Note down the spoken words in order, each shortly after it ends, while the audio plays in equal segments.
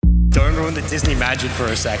Don't ruin the Disney magic for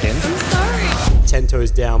a second. I'm sorry. 10 toes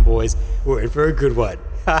down, boys. We're in for a good one.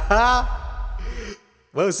 Well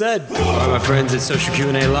said. Alright, my friends, it's Social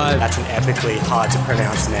Q&A Live. That's an epically hard to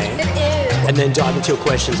pronounce name. It is. And then dive into your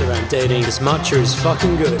questions around dating. This matcha is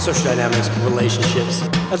fucking good. Social dynamics, relationships.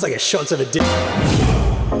 That's like a shots of a dick.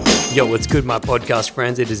 Yo, what's good, my podcast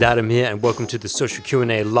friends? It is Adam here, and welcome to the Social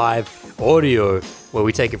Q&A Live audio, where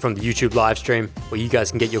we take it from the YouTube live stream, where you guys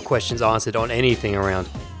can get your questions answered on anything around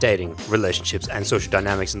dating, relationships, and social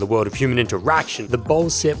dynamics in the world of human interaction. The Bowl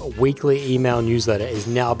Sip weekly email newsletter is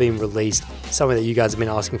now being released, something that you guys have been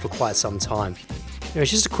asking for quite some time. It's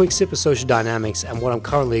just a quick sip of social dynamics and what I'm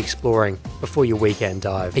currently exploring before your weekend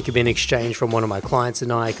dive. It could be an exchange from one of my clients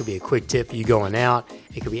and I, it could be a quick tip for you going out,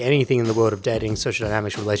 it could be anything in the world of dating, social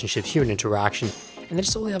dynamics, relationships, human interaction, and then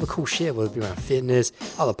just all the other cool shit, whether it be around fitness,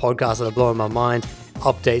 other podcasts that are blowing my mind,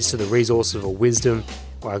 updates to the resources of wisdom,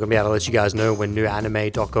 where I'm going to be able to let you guys know when new anime,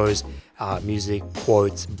 docos, music,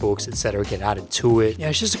 quotes, books, etc. get added to it. Yeah,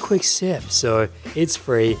 it's just a quick sip, so it's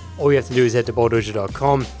free. All you have to do is head to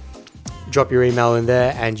bowldojo.com, drop your email in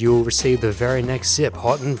there, and you'll receive the very next sip,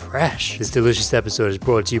 hot and fresh. This delicious episode is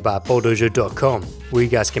brought to you by bowldojo.com, where you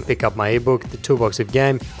guys can pick up my ebook, The Toolbox of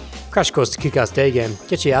Game, crash course to kick-ass day game,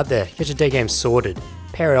 get you out there, get your day game sorted,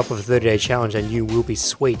 pair it up with a 30-day challenge and you will be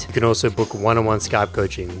sweet. You can also book one-on-one Skype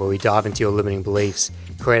coaching, where we dive into your limiting beliefs,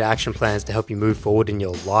 create action plans to help you move forward in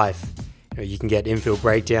your life. You can get infield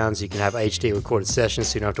breakdowns, you can have HD recorded sessions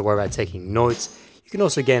so you don't have to worry about taking notes. You can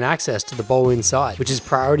also gain access to the Bowl Inside, which is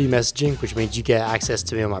priority messaging, which means you get access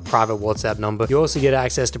to me on my private WhatsApp number. You also get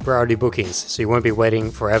access to priority bookings, so you won't be waiting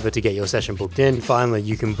forever to get your session booked in. And finally,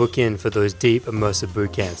 you can book in for those deep immersive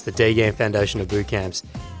boot camps, the day game foundation of boot camps.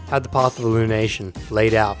 Have the path of illumination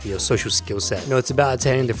laid out for your social skill set. It's about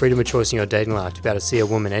attaining the freedom of choice in your dating life, to be able to see a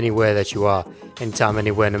woman anywhere that you are, anytime,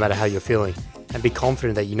 anywhere, no matter how you're feeling, and be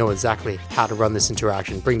confident that you know exactly how to run this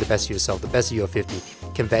interaction, bring the best of yourself, the best of your 50,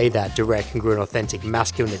 convey that direct, congruent, authentic,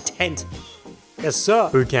 masculine intent. Yes, sir.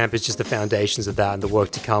 Bootcamp is just the foundations of that and the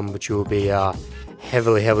work to come, which you will be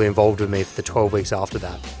heavily involved with me for the 12 weeks after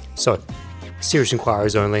that. So, serious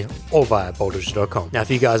inquiries only, or via bowldojo.com. Now,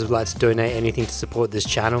 if you guys would like to donate anything to support this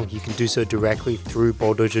channel, you can do so directly through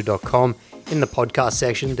bowldojo.com. In the podcast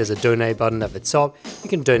section, there's a donate button at the top. You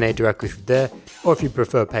can donate directly through there, or if you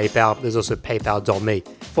prefer PayPal, there's also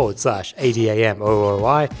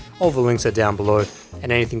paypal.me/ADAMOOI. All the links are down below,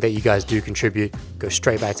 and anything that you guys do contribute goes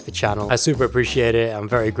straight back to the channel. I super appreciate it. I'm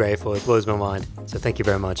very grateful. It blows my mind. So thank you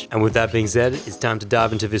very much. And with that being said, it's time to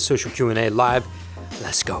dive into this Social Q&A Live.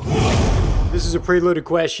 Let's go. This is a preloaded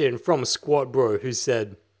question from Squat Bro, who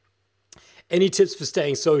said, any tips for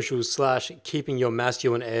staying social / keeping your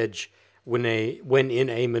masculine edge when in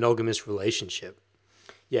a monogamous relationship?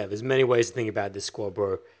 Yeah, there's many ways to think about this, Squat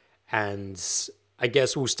Bro, and I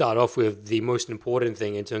guess we'll start off with the most important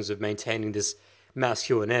thing in terms of maintaining this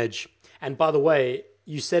masculine edge. And by the way,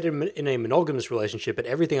 you said in a monogamous relationship, but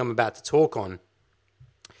everything I'm about to talk on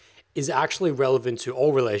is actually relevant to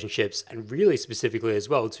all relationships, and really specifically as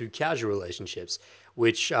well to casual relationships,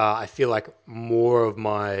 which I feel like more of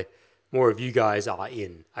you guys are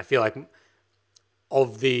in. I feel like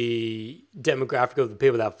of the demographic of the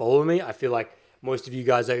people that follow me, I feel like most of you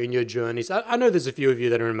guys are in your journeys. I know there's a few of you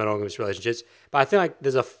that are in monogamous relationships, but I feel like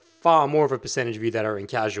there's a far more of a percentage of you that are in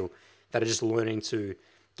casual, that are just learning to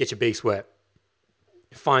get your beaks wet,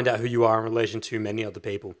 find out who you are in relation to many other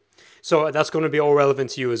people. So that's going to be all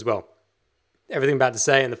relevant to you as well. Everything I'm about to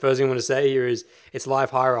say, and the first thing I'm going to say here is it's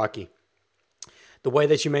life hierarchy. The way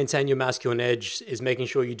that you maintain your masculine edge is making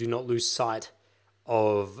sure you do not lose sight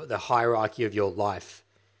of the hierarchy of your life.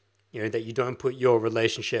 That you don't put your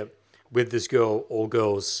relationship with this girl or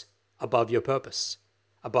girls above your purpose,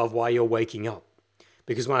 above why you're waking up.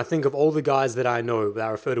 Because when I think of all the guys that I know that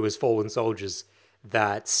I refer to as fallen soldiers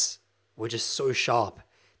that were just so sharp,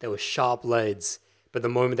 they were sharp blades, but the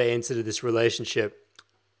moment they entered this relationship,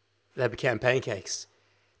 they became pancakes.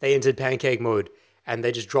 They entered pancake mode, and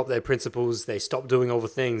they just dropped their principles. They stopped doing all the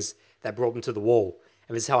things that brought them to the wall.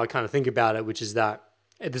 And this is how I kind of think about it, which is that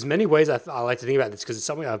there's many ways I like to think about this, because it's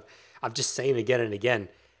something I've just seen again and again.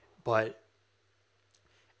 But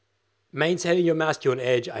maintaining your masculine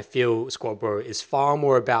edge, I feel, Squad Bro, is far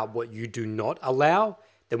more about what you do not allow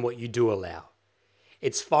than what you do allow.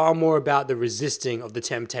 It's far more about the resisting of the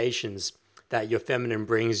temptations that your feminine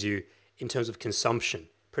brings you in terms of consumption,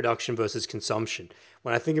 production versus consumption.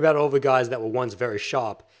 When I think about all the guys that were once very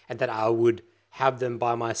sharp and that I would have them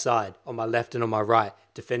by my side, on my left and on my right,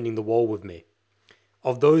 defending the wall with me,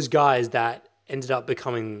 of those guys that ended up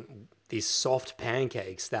becoming these soft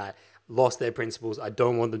pancakes that lost their principles, I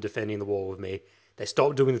don't want them defending the wall with me. They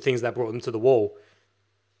stopped doing the things that brought them to the wall.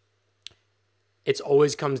 It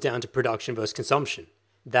always comes down to production versus consumption.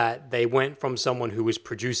 That they went from someone who was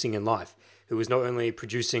producing in life, who was not only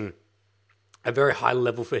producing a very high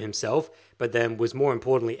level for himself, but then was more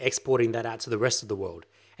importantly exporting that out to the rest of the world.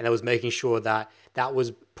 And that was making sure that that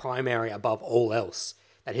was primary above all else,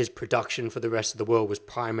 that his production for the rest of the world was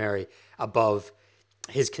primary above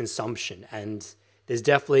his consumption. And there's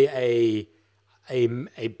definitely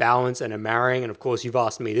a balance and a marrying. And of course, you've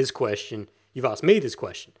asked me this question.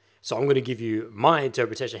 So I'm going to give you my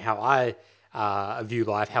interpretation, how I view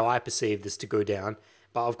life, how I perceive this to go down.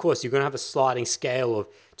 But of course, you're going to have a sliding scale of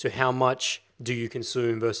to how much do you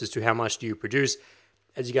consume versus to how much do you produce.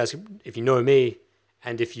 As you guys, if you know me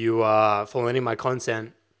and if you follow any of my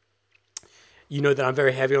content, you know that I'm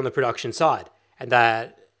very heavy on the production side. And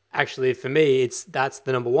that actually for me, that's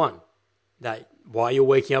the number one. That why you're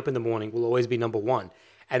waking up in the morning will always be number one.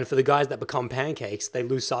 And for the guys that become pancakes, they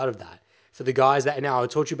lose sight of that. For the guys that, now I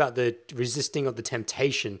told you about the resisting of the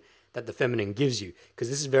temptation that the feminine gives you, because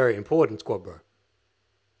this is very important, squad bro.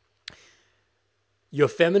 Your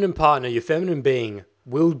feminine partner, your feminine being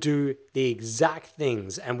will do the exact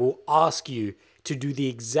things and will ask you to do the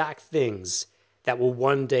exact things that will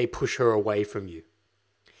one day push her away from you.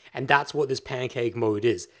 And that's what this pancake mode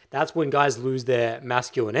is. That's when guys lose their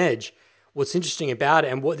masculine edge. What's interesting about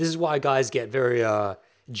it, and this is why guys get very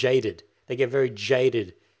jaded. They get very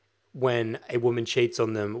jaded when a woman cheats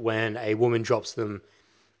on them, when a woman drops them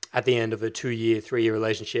at the end of a 2-year, 3-year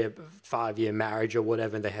relationship, 5-year marriage or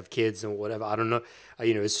whatever, and they have kids and whatever. I don't know.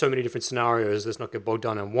 There's so many different scenarios. Let's not get bogged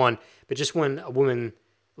down in one. But just when a woman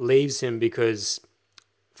leaves him because,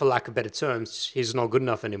 for lack of better terms, he's not good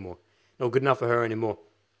enough anymore. Not good enough for her anymore.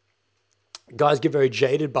 Guys get very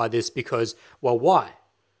jaded by this because, well, why?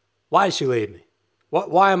 Why did she leave me?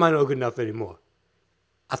 Why am I not good enough anymore?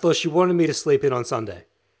 I thought she wanted me to sleep in on Sunday.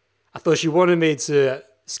 I thought she wanted me to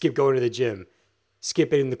skip going to the gym,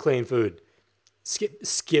 skip eating the clean food,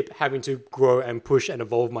 skip having to grow and push and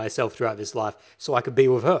evolve myself throughout this life so I could be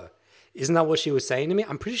with her. Isn't that what she was saying to me?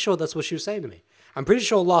 I'm pretty sure that's what she was saying to me. I'm pretty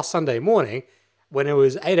sure last Sunday morning when it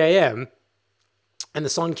was 8 a.m. and the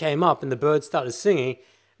sun came up and the birds started singing,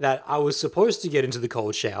 that I was supposed to get into the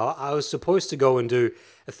cold shower. I was supposed to go and do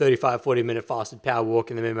a 35, 40-minute fasted power walk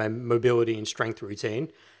and then my mobility and strength routine.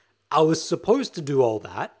 I was supposed to do all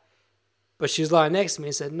that. But she was lying next to me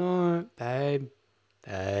and said, no, babe,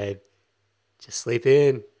 just sleep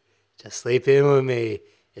in. Just sleep in with me.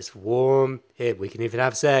 It's warm. Here, we can even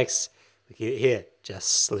have sex. Here, just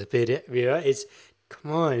slip it in.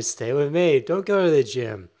 Come on, stay with me. Don't go to the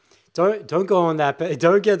gym. Don't go on that.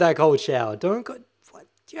 Don't get that cold shower. Don't go. What?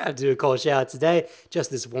 You have to do a cold shower today, just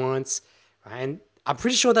this once, right? And I'm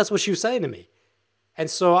pretty sure that's what she was saying to me. And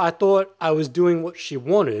so I thought I was doing what she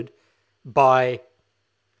wanted by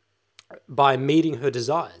meeting her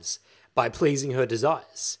desires, by pleasing her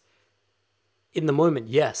desires. In the moment,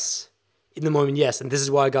 yes. And this is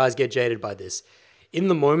why guys get jaded by this. In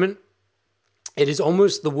the moment, it is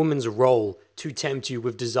almost the woman's role to tempt you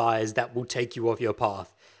with desires that will take you off your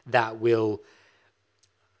path, that will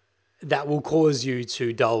cause you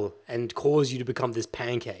to dull and cause you to become this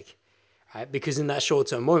pancake, right? Because in that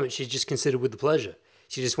short-term moment, she's just considered with the pleasure.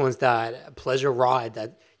 She just wants that pleasure ride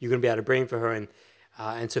that you're going to be able to bring for her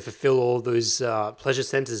and to fulfill all those pleasure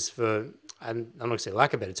centers for, and I'm not going to say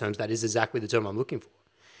lack of better terms, that is exactly the term I'm looking for.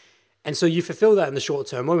 And so you fulfill that in the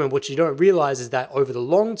short-term moment. What you don't realize is that over the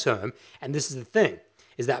long term, and this is the thing,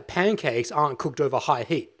 is that pancakes aren't cooked over high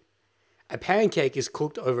heat. A pancake is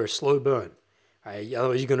cooked over a slow burn, right?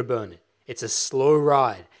 Otherwise you're going to burn it. It's a slow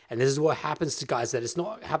ride. And this is what happens to guys, that it's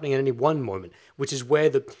not happening at any one moment, which is where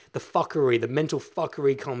the fuckery, the mental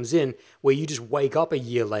fuckery comes in, where you just wake up a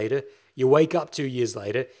year later, you wake up 2 years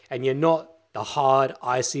later, and you're not the hard,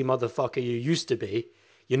 icy motherfucker you used to be.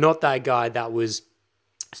 You're not that guy that was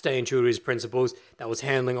staying true to his principles, that was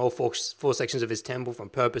handling all four sections of his temple, from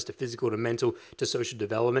purpose to physical to mental to social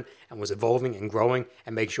development, and was evolving and growing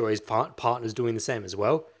and make sure his partner's doing the same as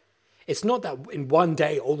well. It's not that in one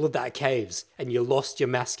day all of that caves and you lost your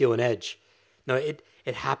masculine edge. No, it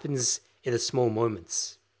happens in the small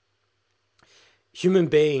moments. Human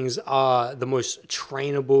beings are the most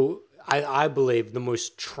trainable, I believe, the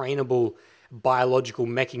most trainable biological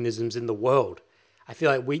mechanisms in the world. I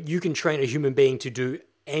feel like you can train a human being to do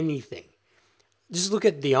anything. Just look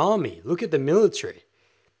at the army, look at the military.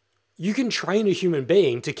 You can train a human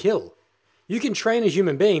being to kill. You can train a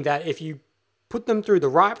human being that if you put them through the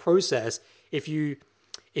right process, if you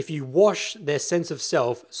wash their sense of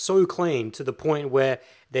self so clean to the point where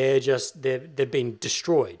they've been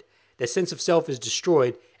destroyed. Their sense of self is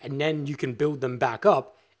destroyed, and then you can build them back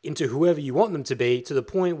up into whoever you want them to be, to the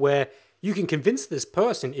point where you can convince this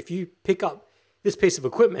person, if you pick up this piece of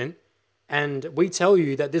equipment and we tell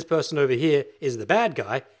you that this person over here is the bad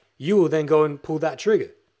guy, you will then go and pull that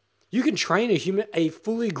trigger. You can train a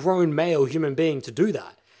fully grown male human being to do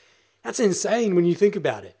that. That's insane when you think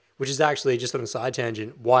about it, which is actually, just on a side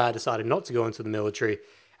tangent, why I decided not to go into the military.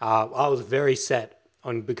 I was very set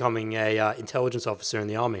on becoming a intelligence officer in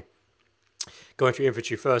the army. Going through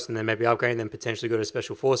infantry first and then maybe upgrading, then potentially go to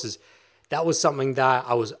special forces. That was something that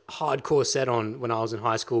I was hardcore set on when I was in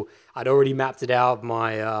high school. I'd already mapped it out,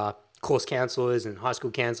 my course counselors and high school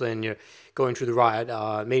counselor, and going through the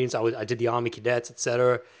right meetings. I did the army cadets,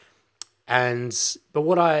 etc. But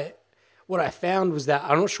what I found was that,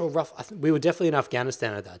 I'm not sure, we were definitely in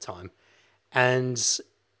Afghanistan at that time. And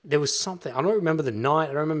there was something, I don't remember the night,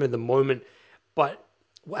 I don't remember the moment, but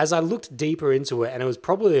as I looked deeper into it, and it was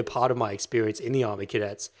probably a part of my experience in the Army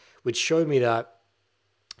Cadets, which showed me that,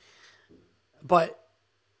 but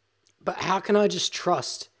how can I just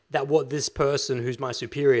trust that what this person who's my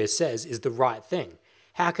superior says is the right thing?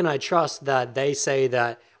 How can I trust that they say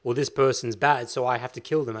that, well, this person's bad, so I have to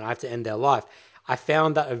kill them and I have to end their life? I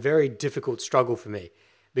found that a very difficult struggle for me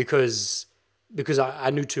because I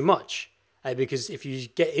knew too much. Because if you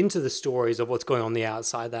get into the stories of what's going on the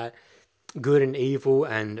outside, that good and evil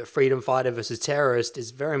and freedom fighter versus terrorist is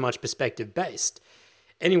very much perspective based.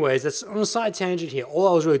 Anyways, that's on a side tangent here. All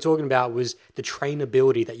I was really talking about was the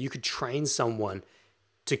trainability, that you could train someone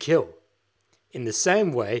to kill. In the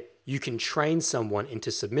same way, you can train someone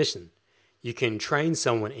into submission. You can train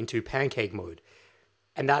someone into pancake mode.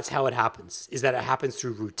 And that's how it happens, is that it happens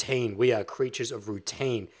through routine. We are creatures of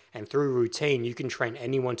routine. And through routine, you can train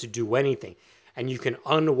anyone to do anything. And you can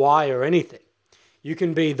unwire anything. You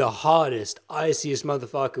can be the hardest, iciest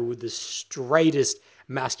motherfucker with the straightest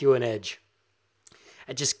masculine edge.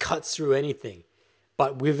 It just cuts through anything.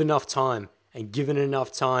 But with enough time, and given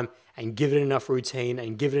enough time, and given enough routine,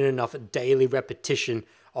 and given enough daily repetition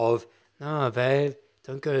of, nah, babe,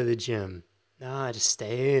 don't go to the gym. Nah, just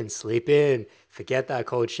stay in, sleep in, forget that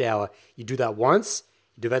cold shower. You do that once,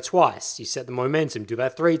 you do that twice, you set the momentum, do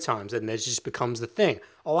that 3 times, and it just becomes the thing.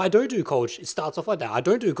 Oh, I don't do it starts off like that. I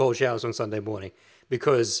don't do cold showers on Sunday morning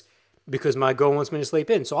because my girl wants me to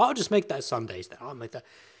sleep in. So I'll just make that Sundays then. I'll make that.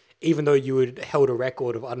 Even though you had held a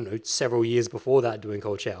record of, I don't know, several years before that doing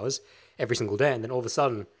cold showers every single day, and then all of a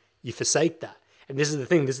sudden you forsake that. And this is the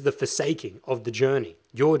thing, this is the forsaking of the journey,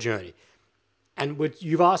 your journey. And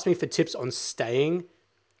you've asked me for tips on staying,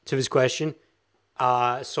 to this question,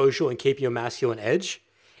 social and keeping your masculine edge.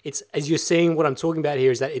 It's, as you're seeing, what I'm talking about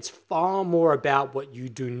here is that it's far more about what you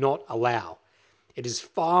do not allow. It is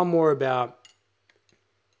far more about,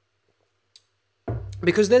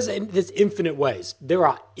 because there's infinite ways. There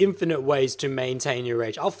are infinite ways to maintain your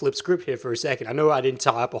edge. I'll flip script here for a second. I know I didn't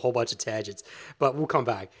tie up a whole bunch of tangents, but we'll come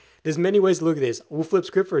back. There's many ways to look at this. We'll flip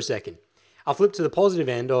script for a second. I'll flip to the positive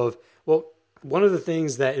end of, well, one of the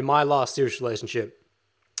things that in my last serious relationship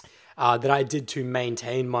that I did to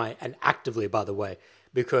maintain and actively, by the way,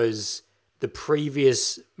 because the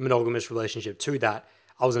previous monogamous relationship to that,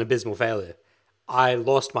 I was an abysmal failure. I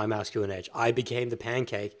lost my masculine edge. I became the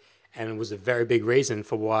pancake, and it was a very big reason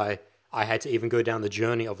for why I had to even go down the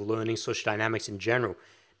journey of learning social dynamics in general.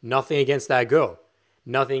 Nothing against that girl.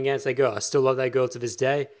 Nothing against that girl. I still love that girl to this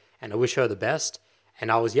day, and I wish her the best.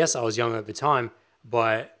 And I was young at the time,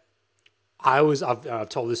 but I've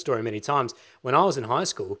told this story many times. When I was in high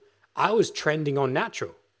school, I was trending on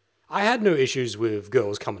natural. I had no issues with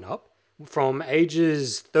girls coming up. From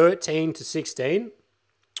ages 13 to 16,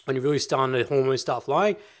 when you really started, hormones start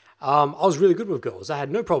flying, I was really good with girls. I had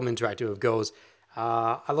no problem interacting with girls.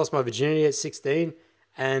 I lost my virginity at 16,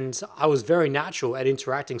 and I was very natural at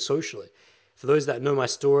interacting socially. For those that know my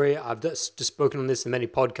story, I've just spoken on this in many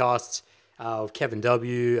podcasts. Of Kevin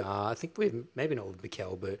W. I think maybe not with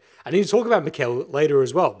Mikkel, but I need to talk about Mikkel later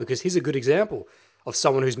as well, because he's a good example of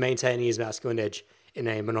someone who's maintaining his masculine edge in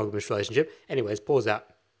a monogamous relationship. Anyways, pause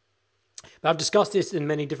that. But I've discussed this in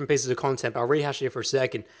many different pieces of content, but I'll rehash it for a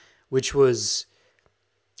second, which was,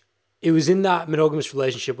 it was in that monogamous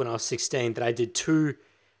relationship when I was 16 that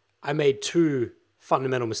I made two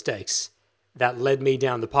fundamental mistakes that led me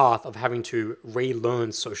down the path of having to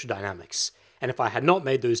relearn social dynamics. And if I had not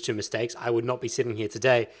made those 2 mistakes, I would not be sitting here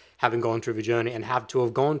today, having gone through the journey and have to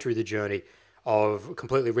have gone through the journey of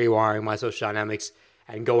completely rewiring my social dynamics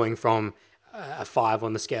and going from a 5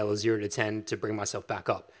 on the scale of 0 to 10 to bring myself back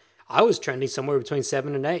up. I was trending somewhere between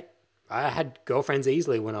 7 and 8. I had girlfriends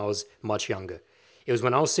easily when I was much younger. It was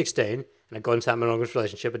when I was 16 and I got into that monogamous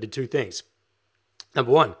relationship, I did 2 things.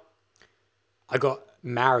 Number 1, I got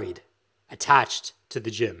married, attached to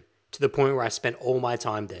the gym, to the point where I spent all my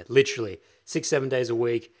time there, literally 6-7 days a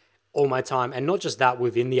week, all my time, and not just that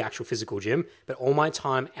within the actual physical gym, but all my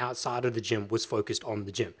time outside of the gym was focused on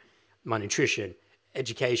the gym. My nutrition,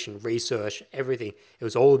 education, research, everything. It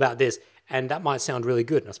was all about this. And that might sound really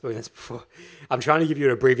good. And I've spoken this before. I'm trying to give you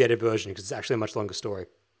an abbreviated version because it's actually a much longer story.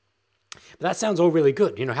 But that sounds all really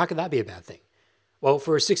good. How could that be a bad thing? Well,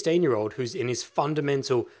 for a 16-year-old who's in his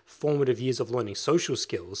fundamental formative years of learning social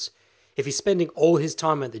skills, if he's spending all his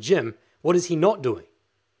time at the gym, what is he not doing?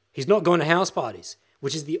 He's not going to house parties,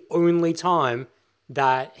 which is the only time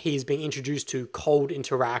that he's being introduced to cold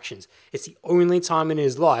interactions. It's the only time in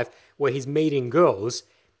his life where he's meeting girls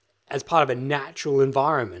as part of a natural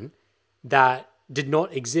environment that did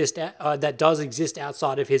not exist, that does exist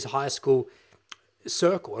outside of his high school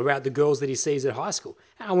circle, around the girls that he sees at high school.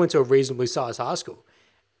 And I went to a reasonably sized high school,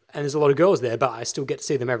 and there's a lot of girls there, but I still get to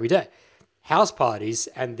see them every day. House parties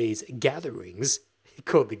and these gatherings,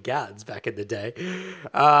 called the gads back in the day,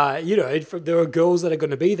 there are girls that are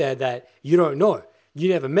going to be there that you don't know, you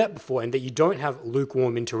never met before, and that you don't have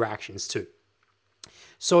lukewarm interactions to.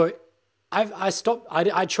 So I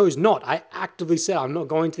chose not. I actively said, I'm not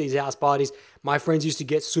going to these house parties. My friends used to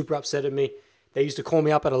get super upset at me. They used to call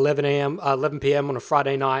me up at 11 p.m. on a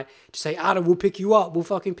Friday night to say, Adam, we'll pick you up. We'll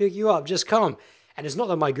fucking pick you up. Just come. And it's not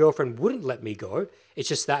that my girlfriend wouldn't let me go. It's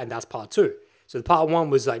just that, and that's part two. So the part one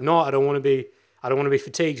was like, no, I don't want to be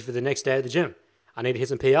fatigued for the next day at the gym. I need to hit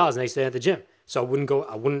some PRs the next day at the gym. So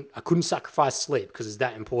I couldn't sacrifice sleep because it's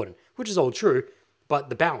that important, which is all true, but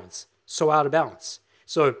the balance, so out of balance.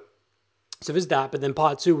 So there's that, but then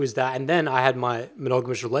part two was that, and then I had my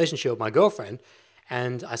monogamous relationship with my girlfriend,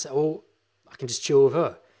 and I said, well, I can just chill with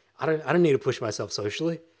her. I don't need to push myself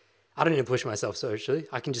socially. I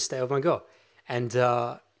can just stay with my girl. And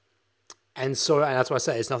so that's why I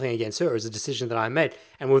say it's nothing against her. It's a decision that I made.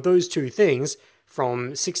 And with those two things,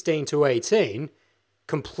 from 16 to 18,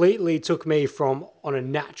 completely took me from on a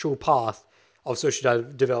natural path of social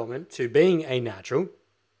development to being a natural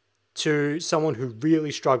to someone who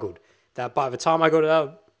really struggled. That by the time I got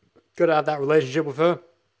out of that relationship with her,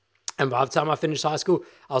 and by the time I finished high school,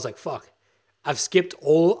 I was like, fuck. I've skipped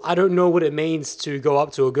I don't know what it means to go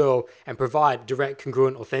up to a girl and provide direct,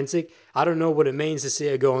 congruent, authentic. I don't know what it means to see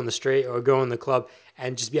a girl on the street or a girl in the club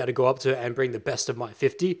and just be able to go up to her and bring the best of my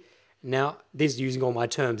 50. Now, this is using all my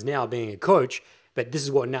terms now, being a coach, but this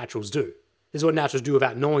is what naturals do. This is what naturals do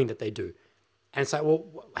without knowing that they do. And it's like,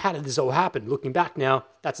 well, how did this all happen? Looking back now,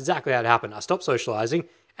 that's exactly how it happened. I stopped socializing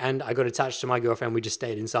and I got attached to my girlfriend. We just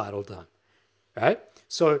stayed inside all the time, right?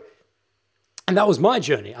 So, and that was my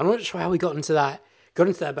journey. I'm not sure how we got into that,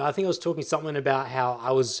 but I think I was talking something about how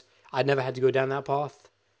I'd never had to go down that path.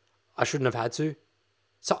 I shouldn't have had to.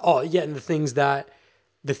 So, and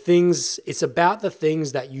it's about the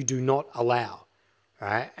things that you do not allow,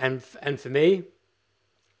 right? And for me,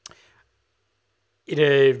 in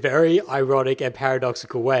a very ironic and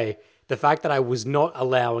paradoxical way, the fact that I was not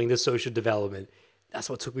allowing the social development, that's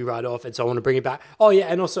what took me right off. And so I want to bring it back. Oh yeah,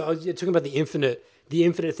 and also I was talking about the infinite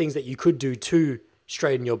things that you could do to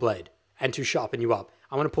straighten your blade and to sharpen you up.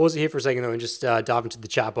 I'm going to pause it here for a second though and just dive into the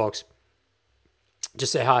chat box.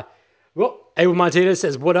 Just say hi. Well, Abel Martinez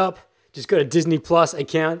says, what up? Just got a Disney Plus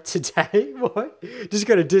account today. What? Just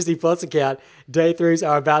got a Disney Plus account. Day threes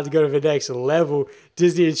are about to go to the next level.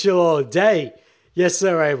 Disney and chill all day. Yes,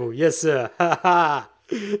 sir, Abel. Yes, sir. Ha ha.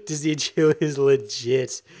 Disney and chill is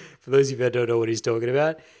legit. For those of you that don't know what he's talking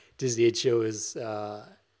about, Disney and chill is,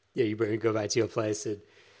 you go back to your place and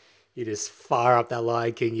you just fire up that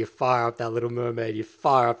Lion King, you fire up that Little Mermaid, you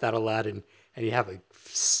fire up that Aladdin, and you have a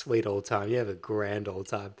sweet old time. You have a grand old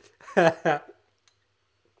time.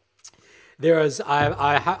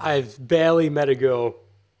 I've barely met a girl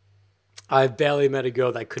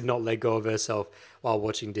that could not let go of herself while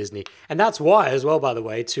watching Disney. And that's why as well, by the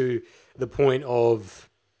way, to the point of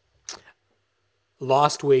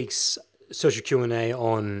last week's social Q&A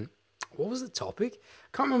on, what was the topic?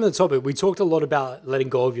 I can't remember the topic. We talked a lot about letting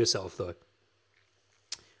go of yourself though.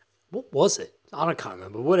 What was it? I can't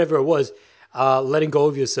remember. Whatever it was, letting go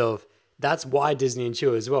of yourself. That's why Disney and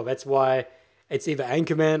chill as well. That's why it's either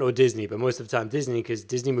Anchorman or Disney, but most of the time Disney, because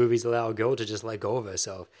Disney movies allow a girl to just let go of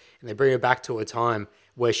herself. And they bring her back to a time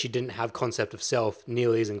where she didn't have concept of self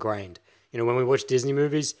nearly as ingrained. When we watch Disney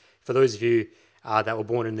movies, for those of you that were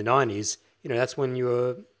born in the 90s, that's when you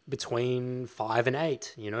were between 5 and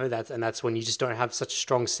 8, that's when you just don't have such a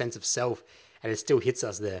strong sense of self, and it still hits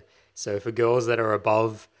us there. So for girls that are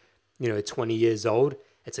above, 20 years old,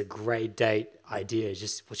 it's a great date idea.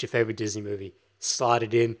 Just what's your favorite Disney movie? Slide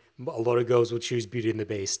it in. A lot of girls will choose Beauty and the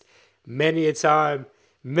Beast. Many a time,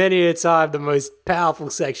 the most powerful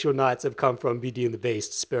sexual nights have come from Beauty and the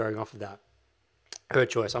Beast, spurring off of that. Her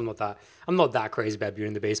choice. I'm not that crazy about Beauty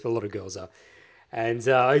and the Beast, but a lot of girls are. And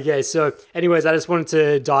okay, so anyways, I just wanted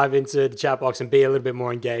to dive into the chat box and be a little bit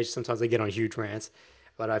more engaged. Sometimes I get on huge rants.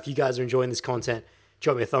 But if you guys are enjoying this content,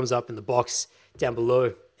 drop me a thumbs up in the box down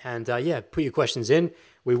below. And yeah, put your questions in.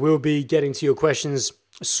 We will be getting to your questions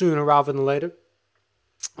sooner rather than later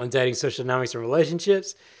on dating, social dynamics, and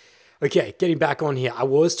relationships. Okay, getting back on here. I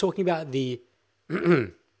was talking about the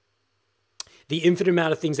the infinite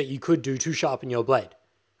amount of things that you could do to sharpen your blade,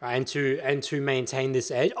 right? And to maintain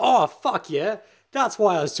this edge. Oh, fuck yeah. That's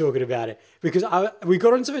why I was talking about it. Because we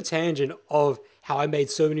got onto a tangent of how I made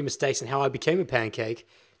so many mistakes and how I became a pancake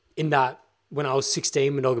in that when I was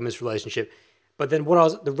 16 monogamous relationship. But then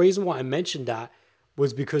the reason why I mentioned that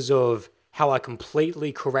was because of how I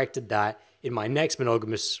completely corrected that in my next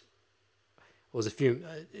monogamous, it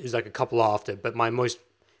was like a couple after, but my most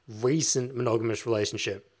recent monogamous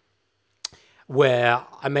relationship, where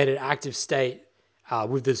I made an active state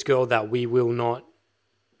with this girl that we will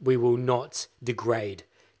not degrade.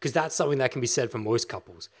 Because that's something that can be said for most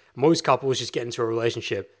couples. Most couples just get into a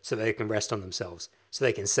relationship so they can rest on themselves, so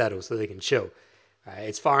they can settle, so they can chill. Right?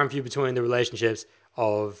 It's far and few between the relationships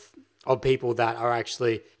of people that are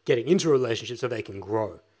actually getting into a relationship so they can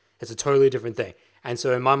grow. It's a totally different thing. And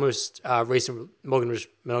so in my most recent monogamous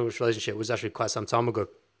relationship, was actually quite some time ago,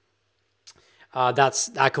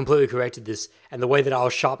 I completely corrected this. And the way that I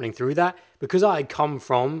was sharpening through that, because I had come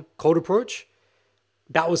from cold approach,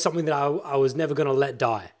 that was something that I was never going to let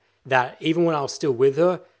die. That even when I was still with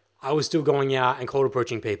her, I was still going out and cold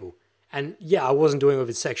approaching people. And yeah, I wasn't doing it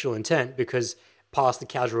with sexual intent, because past the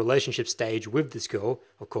casual relationship stage with this girl,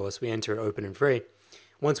 of course, we enter it open and free.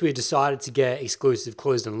 Once we had decided to get exclusive,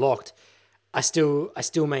 closed and locked, I still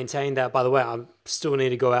maintain that, by the way, I still need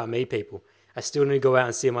to go out and meet people. I still need to go out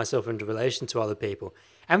and see myself in relation to other people.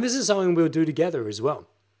 And this is something we'll do together as well.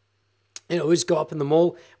 You know, we just go up in the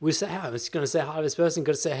mall, we say, hey, I'm just going to say hi to this person,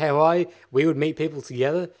 going to say, hey, how are you? We would meet people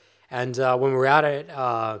together. And when we're out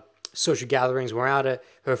at social gatherings, we're out at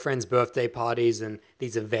her friends' birthday parties and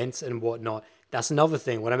these events and whatnot. That's another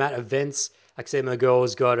thing. When I'm at events, like say my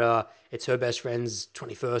girl's got, it's her best friend's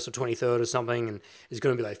 21st or 23rd or something, and there's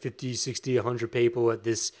going to be like 50, 60, 100 people at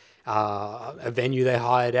this a venue they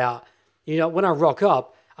hired out. You know, when I rock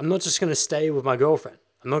up, I'm not just going to stay with my girlfriend.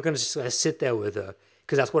 I'm not going to just sit there with her,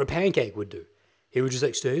 because that's what a pancake would do. He would just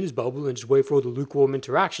like stay in his bubble and just wait for all the lukewarm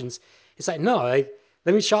interactions. It's like, no, like,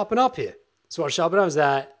 let me sharpen up here. So what sharpen up is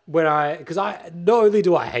that because not only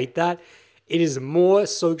do I hate that, it is more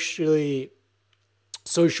social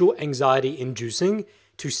anxiety inducing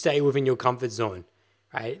to stay within your comfort zone,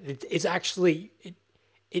 right? It's actually,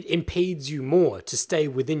 it impedes you more to stay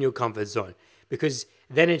within your comfort zone, because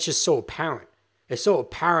then it's just so apparent. It's so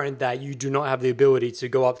apparent that you do not have the ability to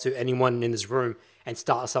go up to anyone in this room and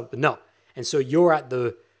start something up. And so you're at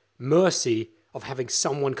the mercy of having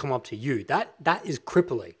someone come up to you. That is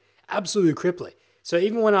crippling, absolutely crippling. So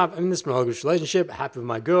even when I'm in this monogamous relationship, happy with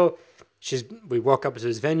my girl, we walk up to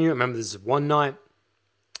this venue. I remember this one night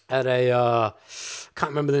at a, can't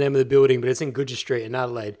remember the name of the building, but it's in Goodger Street in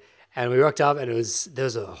Adelaide. And we rocked up, and there was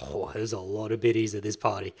a lot of biddies at this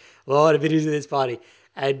party, and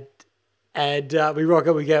we rock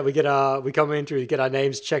up. We come in we get our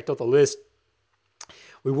names checked off the list.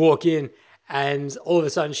 We walk in, and all of a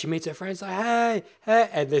sudden she meets her friends, like, hey,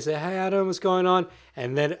 and they say, hey, Adam, what's going on?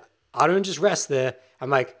 And then I don't just rest there. I'm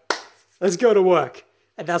like, let's go to work.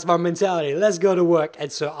 And that's my mentality. Let's go to work.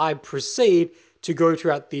 And so I proceed to go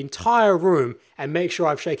throughout the entire room and make sure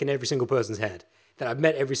I've shaken every single person's hand, that I've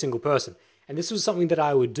met every single person. And this was something that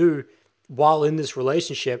I would do while in this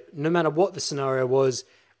relationship, no matter what the scenario was,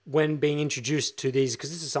 when being introduced to these, because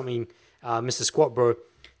this is something, Mr. Squat Bro,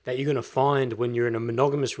 that you're going to find when you're in a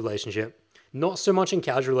monogamous relationship. Not so much in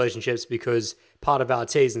casual relationships, because part of our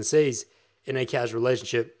T's and C's in a casual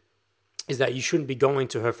relationship is that you shouldn't be going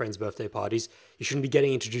to her friends' birthday parties. You shouldn't be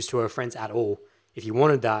getting introduced to her friends at all. If you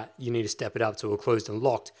wanted that, you need to step it up to a closed and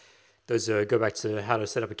locked. Those go back to how to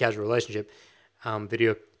set up a casual relationship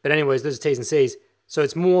video. But anyways, those are T's and C's. So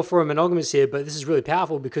it's more for a monogamous here, but this is really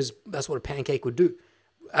powerful because that's what a pancake would do.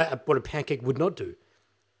 What a pancake would not do.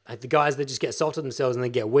 Like the guys that just get salted themselves and they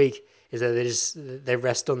get weak is that they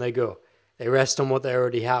rest on their girl. They rest on what they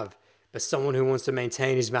already have. But someone who wants to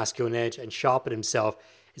maintain his masculine edge and sharpen himself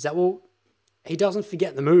is that, well, he doesn't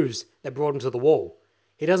forget the moves that brought him to the wall.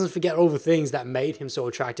 He doesn't forget all the things that made him so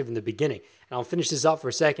attractive in the beginning. And I'll finish this up for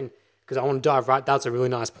a second because I want to dive right. That's a really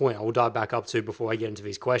nice point. I will dive back up to before I get into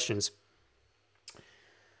these questions.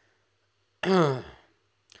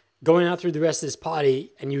 Going out through the rest of this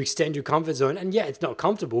party and you extend your comfort zone, and yeah, it's not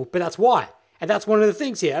comfortable, but that's why. And that's one of the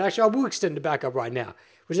things here. And actually, I will extend it back up right now.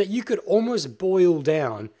 which is that you could almost boil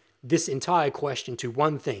down this entire question to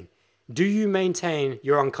one thing. Do you maintain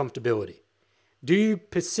your uncomfortability? Do you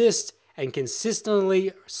persist and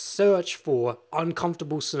consistently search for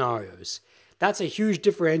uncomfortable scenarios? That's a huge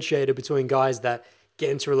differentiator between guys that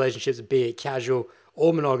get into relationships, be it casual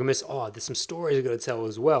or monogamous. Oh, there's some stories I've got to tell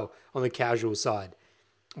as well on the casual side.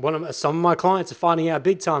 Some of my clients are finding out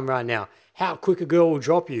big time right now how quick a girl will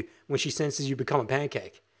drop you when she senses you become a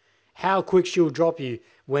pancake. How quick she'll drop you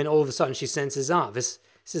when all of a sudden she senses, this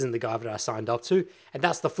isn't the guy that I signed up to. And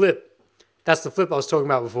that's the flip. That's the flip I was talking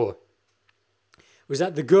about before. Was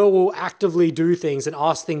that the girl will actively do things and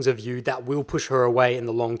ask things of you that will push her away in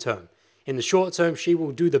the long term. In the short term, she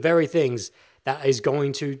will do the very things that is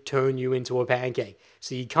going to turn you into a pancake.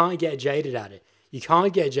 So you can't get jaded at it. You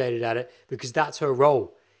can't get jaded at it because that's her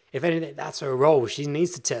role. If anything, that's her role. She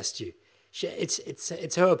needs to test you.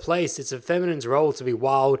 It's her place. It's a feminine's role to be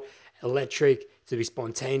wild, electric, to be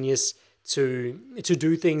spontaneous, to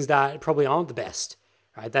do things that probably aren't the best,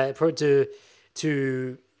 right?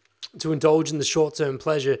 To indulge in the short-term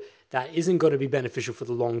pleasure that isn't going to be beneficial for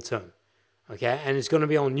the long term, okay? And it's going to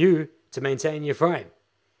be on you to maintain your frame.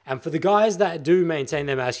 And for the guys that do maintain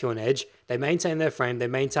their masculine edge, they maintain their frame, they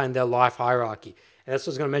maintain their life hierarchy. And that's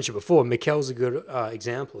what I was going to mention before. Mikkel's a good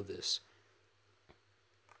example of this.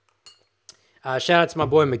 Shout out to my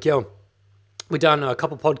boy Mikkel. We've done a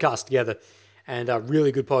couple podcasts together, and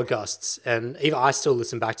really good podcasts. And even I still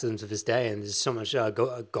listen back to them to this day, and there's so much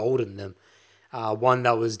gold in them. One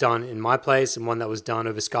that was done in my place, and one that was done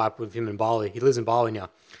over Skype with him in Bali. He lives in Bali now.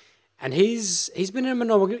 And he's been in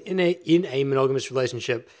a monogamous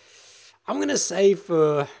relationship, I'm going to say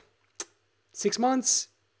for 6 months,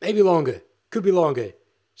 maybe longer. Could be longer.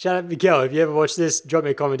 Shout out to Miguel. If you ever watch this, drop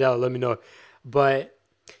me a comment down, let me know.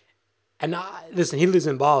 Listen, he lives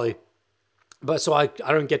in Bali, but so I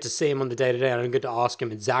don't get to see him on the day-to-day. I don't get to ask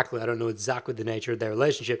him exactly. I don't know exactly the nature of their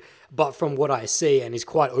relationship. But from what I see, and he's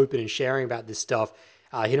quite open in sharing about this stuff,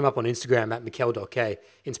 hit him up on Instagram at Mikkel.k,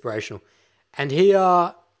 inspirational. And he...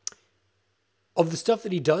 of the stuff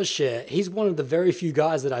that he does share, he's one of the very few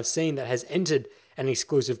guys that I've seen that has entered an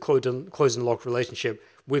exclusive closed and locked relationship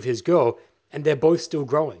with his girl, and they're both still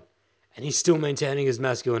growing. And he's still maintaining his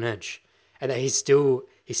masculine edge. And that he's still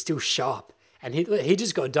sharp. And he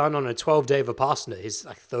just got done on a 12-day Vipassana, his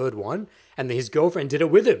third one, and his girlfriend did it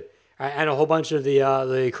with him, right? And a whole bunch of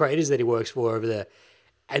the creators that he works for over there.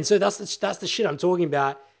 And so that's the shit I'm talking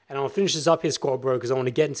about. And I'll finish this up here, squad bro, because I want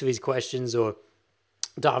to get into these questions or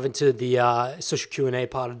dive into the social Q&A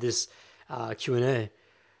part of this Q&A.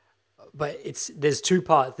 But there's two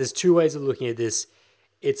parts. There's two ways of looking at this.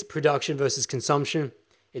 It's production versus consumption.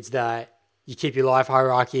 It's that you keep your life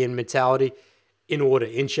hierarchy and mentality in order,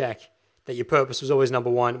 in check. That your purpose was always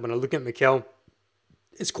number one. When I look at Mikkel,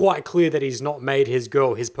 it's quite clear that he's not made his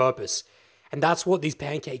girl his purpose. And that's what these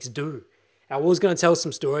pancakes do. I was going to tell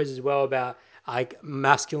some stories as well about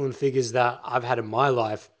masculine figures that I've had in my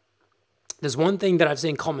life. There's one thing that I've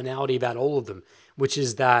seen commonality about all of them, which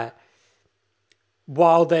is that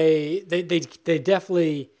while they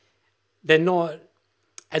definitely, they're not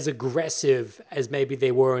as aggressive as maybe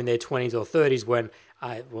they were in their 20s or 30s when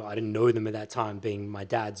I didn't know them at that time, being my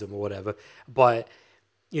dad's or whatever, but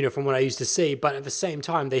from what I used to see, but at the same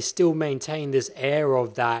time, they still maintain this air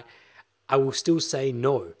of that I will still say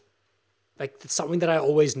no. Like something that I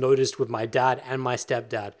always noticed with my dad and my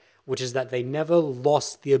stepdad, which is that they never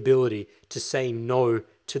lost the ability to say no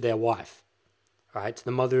to their wife, right? To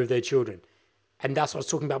the mother of their children. And that's what I was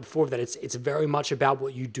talking about before, that it's very much about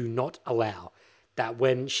what you do not allow. That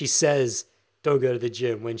when she says, don't go to the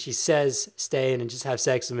gym, when she says, stay in and just have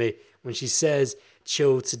sex with me, when she says,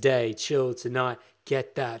 chill today, chill tonight,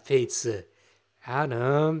 get that pizza.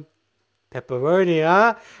 Adam, pepperoni,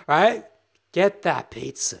 huh? Right? Get that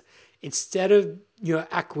pizza. Instead of,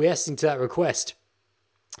 acquiescing to that request,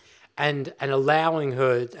 and allowing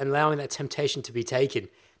that temptation to be taken,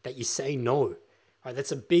 that you say no, right?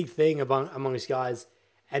 That's a big thing amongst guys.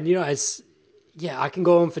 And, I can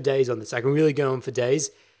go on for days on this. I can really go on for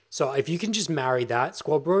days. So if you can just marry that,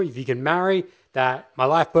 squad bro, if you can marry that, my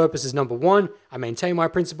life purpose is number one, I maintain my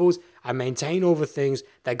principles, I maintain all the things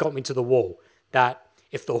that got me to the wall. That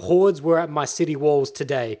if the hordes were at my city walls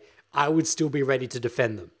today, I would still be ready to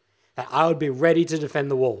defend them. That I would be ready to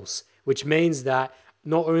defend the walls, which means that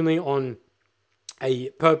not only on a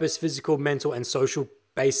purpose, physical, mental, and social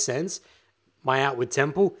based sense, my outward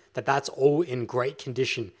temple, that's all in great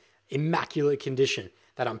condition, immaculate condition,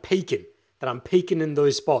 that I'm peaking in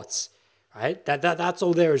those spots, right? That's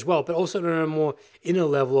all there as well, but also on a more inner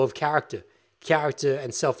level of character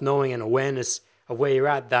and self-knowing and awareness of where you're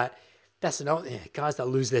at. That's another guys that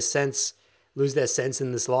lose their sense lose their sense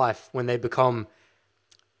in this life when they when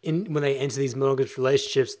they enter these monogamous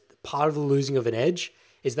relationships. Part of the losing of an edge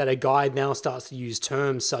is that a guy now starts to use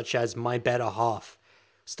terms such as my better half,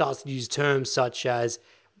 starts to use terms such as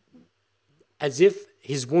if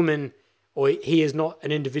his woman or he is not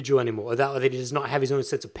an individual anymore, or that he does not have his own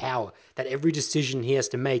sense of power, that every decision he has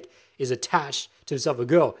to make is attached to this other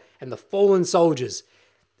girl. And the fallen soldiers,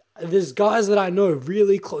 there's guys that I know,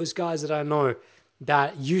 really close guys that I know,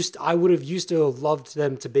 that I would have used to have loved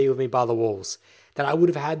them to be with me by the walls, that I would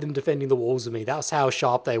have had them defending the walls with me. That's how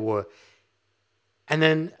sharp they were. And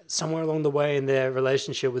then somewhere along the way in their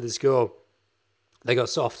relationship with this girl, they got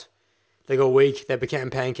soft. They got weak. They became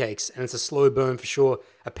pancakes. And it's a slow burn for sure.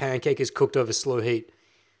 A pancake is cooked over slow heat.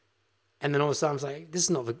 And then all of a sudden, I was like, this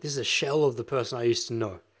is a shell of the person I used to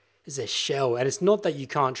know. It's a shell. And it's not that you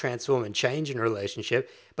can't transform and change in a relationship,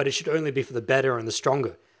 but it should only be for the better and the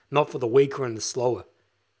stronger, not for the weaker and the slower.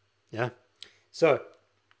 Yeah? So,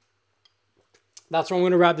 that's where I'm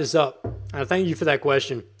going to wrap this up. And thank you for that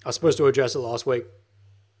question. I was supposed to address it last week.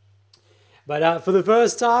 But for the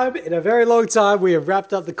first time in a very long time, we have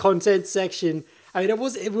wrapped up the content section. I mean, it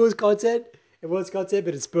was content. It was content,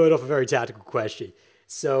 but it spurred off a very tactical question.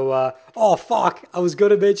 So, I was going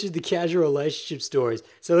to mention the casual relationship stories.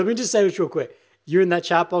 So let me just say this real quick. You're in that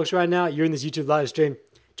chat box right now. You're in this YouTube live stream.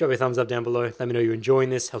 Drop me a thumbs up down below. Let me know you're enjoying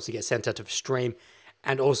this. Helps you get sent out to the stream.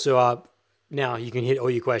 And also, now you can hit all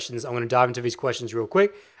your questions. I'm going to dive into these questions real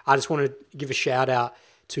quick. I just want to give a shout out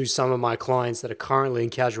to some of my clients that are currently in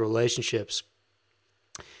casual relationships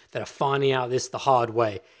that are finding out this the hard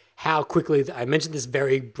way. How quickly, I mentioned this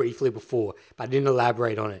very briefly before, but I didn't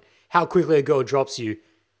elaborate on it. How quickly a girl drops you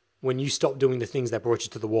when you stop doing the things that brought you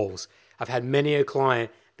to the walls. I've had many a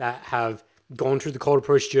client that have gone through the cold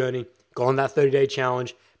approach journey, gone that 30-day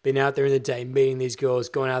challenge, been out there in the day meeting these girls,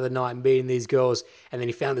 going out of the night meeting these girls, and then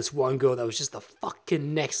he found this one girl that was just the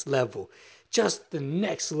fucking next level. Just the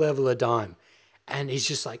next level of dime. And he's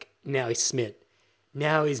just like, now he's Smith.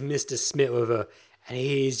 Now he's Mr. Smith with her. And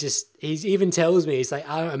he even tells me, he's like,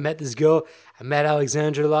 I met this girl. I met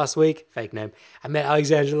Alexandra last week. Fake name. I met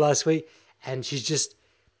Alexandra last week. And she's just,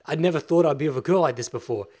 I'd never thought I'd be with a girl like this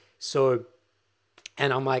before. So,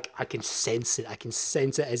 and I'm like, I can sense it. I can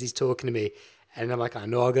sense it as he's talking to me. And I'm like, I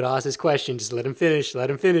know I got to ask this question. Just let him finish. Let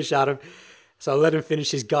him finish, Adam. So I let him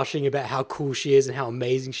finish his gushing about how cool she is and how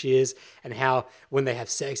amazing she is and how when they have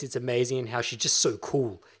sex, it's amazing and how she's just so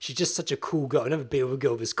cool. She's just such a cool girl. I've never been with a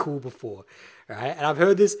girl this cool before, right? And I've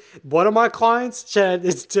heard this, one of my clients, shout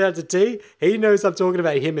out to T, he knows I'm talking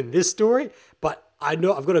about him in this story, but I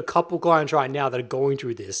know I've got a couple clients right now that are going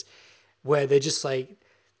through this where they're just like,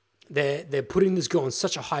 they're putting this girl on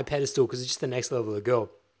such a high pedestal because it's just the next level of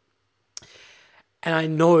girl. And I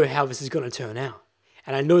know how this is going to turn out.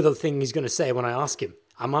 And I know the thing he's going to say when I ask him.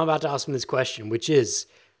 I'm about to ask him this question, which is,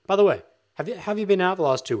 by the way, have you been out the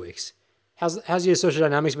last 2 weeks? How's your social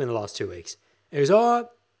dynamics been the last 2 weeks? And he goes,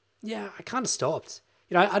 yeah, I kind of stopped.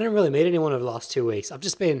 You know, I didn't really meet anyone over the last 2 weeks. I've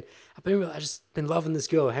just been loving this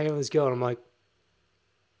girl, hanging with this girl. And I'm like,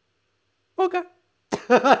 okay.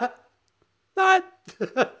 Alright.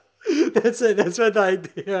 That's it. That's what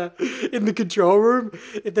in the control room,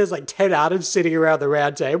 if there's like 10 atoms sitting around the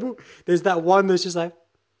round table, there's that one that's just like,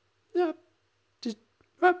 yeah, just,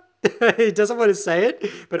 he doesn't want to say it,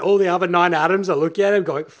 but all the other 9 atoms are looking at him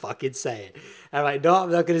going, fucking say it. And I'm like, no,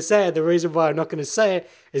 I'm not going to say it. The reason why I'm not going to say it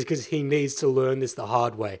is because he needs to learn this the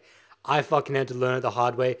hard way. I fucking had to learn it the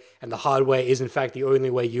hard way, and the hard way is in fact the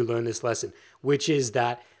only way you learn this lesson, which is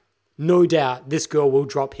that no doubt this girl will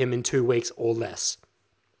drop him in 2 weeks or less.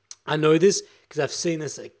 I know this because I've seen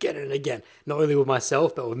this again and again, not only with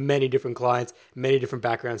myself, but with many different clients, many different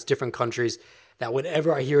backgrounds, different countries, that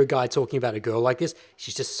whenever I hear a guy talking about a girl like this,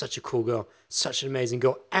 she's just such a cool girl, such an amazing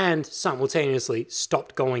girl, and simultaneously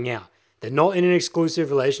stopped going out. They're not in an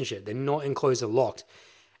exclusive relationship. They're not in close or locked.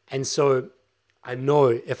 And so I know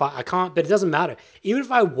if I can't, but it doesn't matter. Even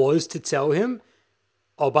if I was to tell him,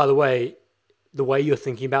 oh, by the way you're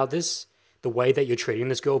thinking about this, the way that you're treating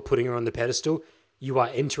this girl, putting her on the pedestal, you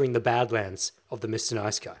are entering the badlands of the Mr.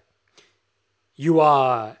 Nice Guy. You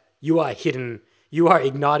are igniting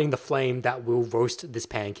the flame that will roast this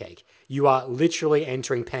pancake. You are literally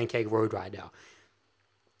entering Pancake Road right now.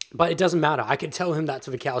 But it doesn't matter. I could tell him that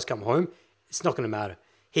till the cows come home. It's not going to matter.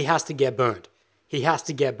 He has to get burnt. He has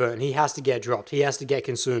to get burnt. He has to get dropped. He has to get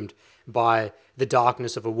consumed by the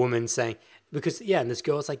darkness of a woman saying, because, and this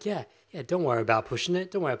girl's like, yeah, don't worry about pushing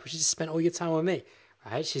it. Don't worry about pushing it. Just spend all your time with me.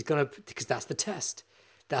 Right? She's going to, because that's the test.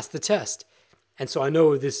 That's the test. And so I know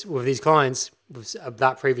with these clients, with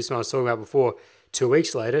that previous one I was talking about before, 2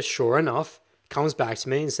 weeks later, sure enough, comes back to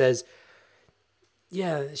me and says,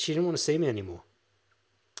 yeah, she didn't want to see me anymore.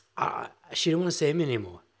 She didn't want to see me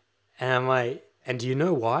anymore. And I'm like, and do you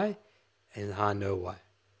know why? And I know why.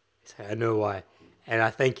 He's like, I know why. And I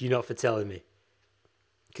thank you not for telling me.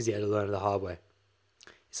 Because you had to learn it the hard way.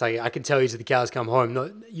 It's like, I can tell you till the cows come home.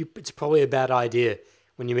 No, it's probably a bad idea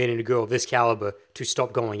when you're meeting a girl of this caliber to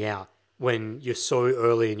stop going out when you're so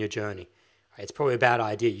early in your journey. Right? It's probably a bad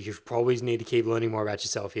idea. You probably need to keep learning more about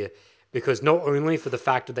yourself here. Because not only for the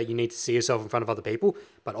fact that you need to see yourself in front of other people,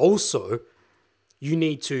 but also you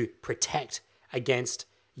need to protect against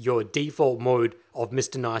your default mode of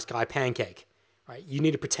Mr. Nice Guy Pancake. Right? You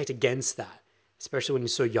need to protect against that, especially when you're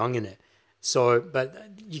so young in it. So, but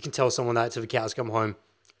you can tell someone that till the cows come home.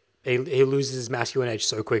 He loses his masculine edge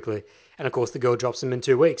so quickly. And of course, the girl drops him in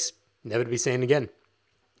 2 weeks. Never to be seen again.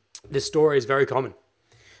 This story is very common.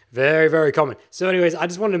 Very, very common. So anyways, I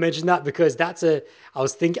just wanted to mention that because I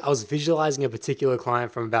was visualizing a particular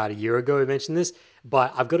client from about a year ago who mentioned this,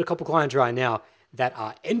 but I've got a couple clients right now that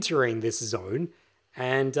are entering this zone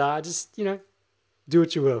and just, do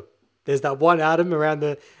what you will. There's that one atom around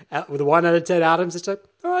with the 1 out of 10 atoms. It's like,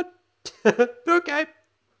 all right, okay,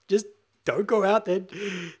 just don't go out then.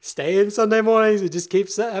 Stay in Sunday mornings and just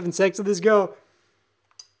keep having sex with this girl.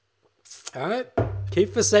 All right.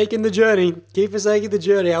 Keep forsaking the journey. Keep forsaking the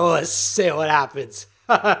journey. I want to see what happens.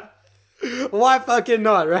 Why fucking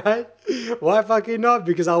not, right? Why fucking not?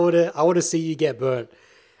 Because I want to see you get burnt.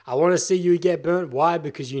 I want to see you get burnt. Why?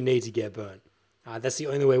 Because you need to get burnt. That's the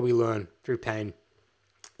only way we learn, through pain.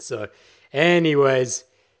 So, anyways,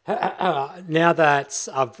 now that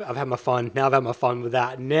I've had my fun, with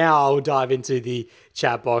that, now I'll dive into the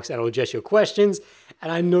chat box and I'll address your questions.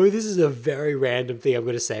 And I know this is a very random thing I'm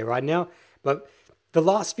going to say right now, but the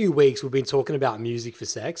last few weeks we've been talking about music for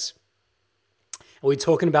sex. And we're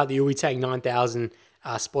talking about the Uitang 9000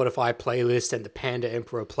 Spotify playlist and the Panda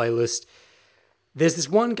Emperor playlist. There's this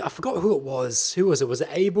one, I forgot who it was. Who was it? Was it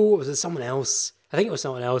Abel? Was it someone else? I think it was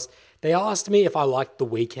someone else. They asked me if I liked The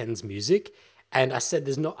Weeknd's music. And I said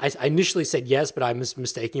I initially said yes, but I was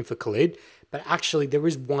mistaken for Khalid. But actually, there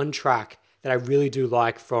is one track that I really do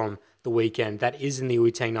like from The Weeknd that is in the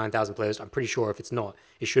Uitang 9000 playlist. I'm pretty sure if it's not,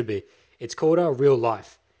 it should be. It's called Real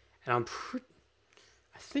Life. And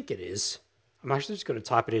I think it is. I'm actually just going to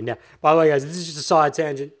type it in now. By the way, guys, this is just a side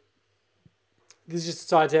tangent.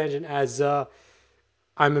 As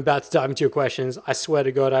I'm about to dive into your questions. I swear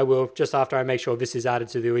to God I will, just after I make sure this is added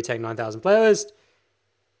to the Uitang 9000 playlist.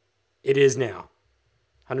 It is now.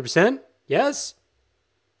 100%? Yes?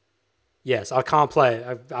 Yes, I can't play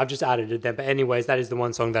it. I've just added it then. But anyways, that is the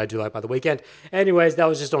one song that I do like by The Weeknd. Anyways, that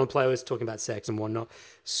was just on a playlist talking about sex and whatnot.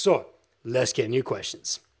 So, let's get new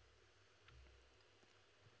questions.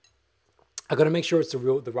 I got to make sure it's the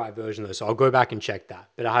right version though, so I'll go back and check that.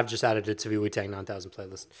 But I have just added it to the Uitang 9000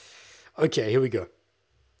 playlist. Okay, here we go.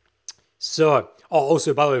 So,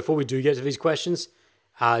 also, by the way, before we do get to these questions,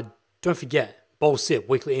 don't forget, Bowl Sip,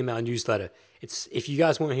 weekly email newsletter. If you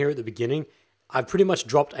guys want to hear it at the beginning, I've pretty much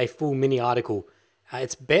dropped a full mini article.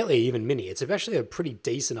 It's barely even mini. It's actually a pretty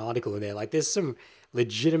decent article in there. Like, there's some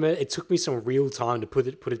legitimate, it took me some real time to put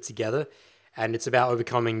it together, and it's about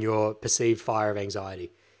overcoming your perceived fire of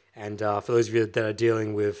anxiety. And for those of you that are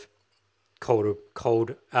dealing with approach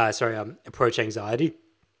anxiety,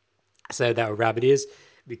 I say that with rabbit ears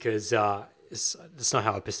because that's not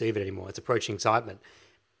how I perceive it anymore. It's approach excitement.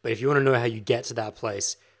 But if you want to know how you get to that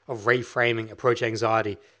place of reframing approach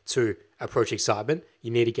anxiety to approach excitement, you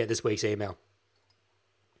need to get this week's email.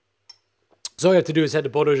 So all you have to do is head to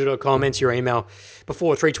bodojo.com, enter your email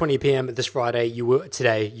before 3:20 p.m. this Friday. You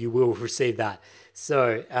will receive that.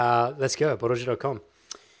 So let's go, bodojo.com.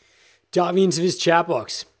 Diving into this chat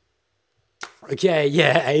box. Okay,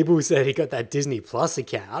 yeah, Abel said he got that Disney Plus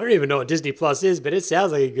account. I don't even know what Disney Plus is, but it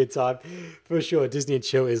sounds like a good time. For sure, Disney and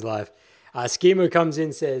chill is life. Schemo comes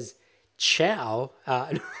in, says, ciao.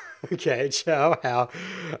 Okay, ciao,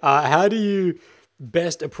 how do you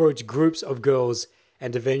best approach groups of girls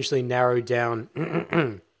and eventually narrow down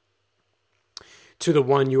to the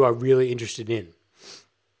one you are really interested in?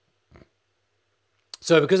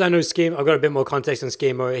 So because I know Schemo, I've got a bit more context on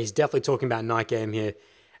Schemo. He's definitely talking about night game here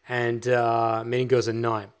and meeting girls at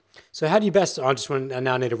night. So how do you best, I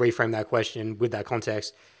now need to reframe that question with that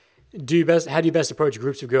context. How do you best approach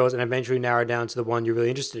groups of girls and eventually narrow down to the one you're really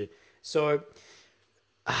interested in? So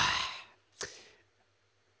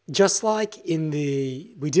just like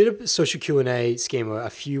we did a social Q&A schema a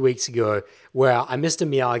few weeks ago where I Mr.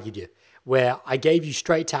 Miyagi'd you, where I gave you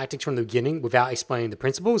straight tactics from the beginning without explaining the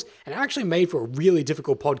principles, and it actually made for a really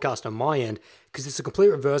difficult podcast on my end because it's a complete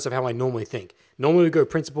reverse of how I normally think. Normally we go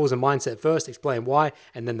principles and mindset first, explain why,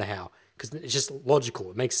 and then the how, because it's just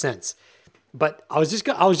logical. It makes sense. But I was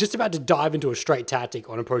just about to dive into a straight tactic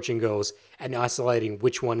on approaching girls and isolating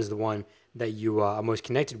which one is the one that you are most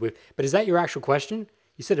connected with. But is that your actual question?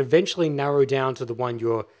 You said eventually narrow down to the one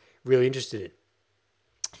you're really interested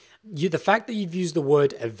in. The fact that you've used the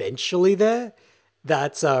word eventually there,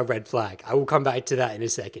 that's a red flag. I will come back to that in a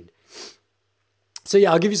second. So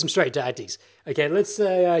yeah, I'll give you some straight tactics. Okay, let's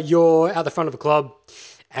say you're at the front of a club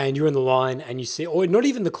and you're in the line and you see, or not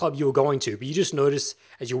even the club you were going to, but you just notice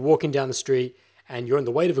as you're walking down the street and you're on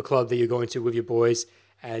the way to a club that you're going to with your boys,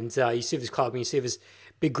 and you see this club and you see this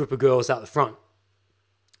big group of girls out the front.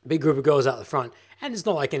 Big group of girls out the front, and it's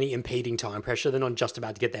not like any impeding time pressure. They're not just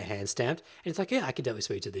about to get their hands stamped. And it's like, yeah, I can definitely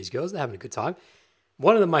speak to these girls. They're having a good time.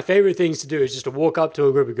 One of my favorite things to do is just to walk up to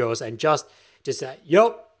a group of girls and just say,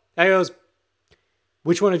 yo, hey girls,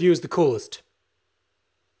 which one of you is the coolest?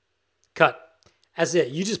 Cut. That's it.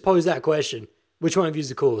 You just pose that question. Which one of you is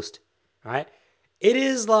the coolest? All right? It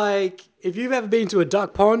is like if you've ever been to a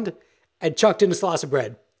duck pond and chucked in a slice of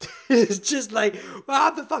bread. It's just like, well,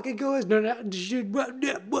 I'm the fucking coolest. No,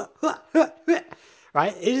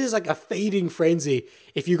 right? It is like a feeding frenzy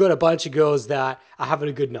if you got a bunch of girls that are having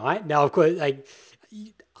a good night. Now, of course, like,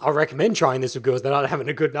 I recommend trying this with girls that aren't having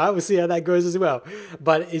a good night. We'll see how that goes as well.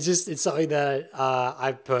 But it's something that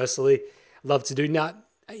I personally love to do. Now,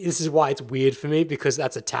 this is why it's weird for me, because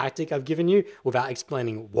that's a tactic I've given you without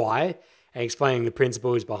explaining why and explaining the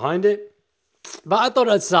principles behind it. But I thought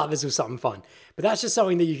I'd start this with something fun. But that's just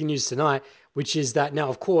something that you can use tonight, which is that now,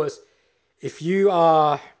 of course, if you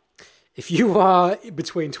are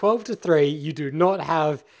between 12 to 3, you do not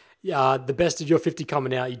have the best of your 50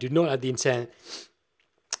 coming out. You do not have the intent,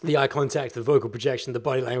 the eye contact, the vocal projection, the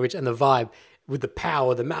body language, and the vibe with the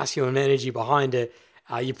power, the masculine energy behind it.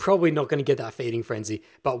 You're probably not going to get that feeding frenzy.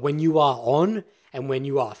 But when you are on and when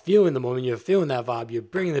you are feeling the moment, you're feeling that vibe, you're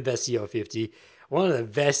bringing the best of your 50. One of the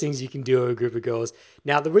best things you can do with a group of girls.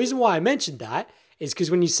 Now, the reason why I mentioned that is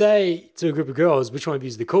because when you say to a group of girls, which one of you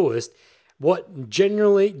is the coolest, what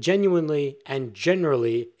genuinely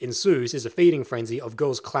ensues is a feeding frenzy of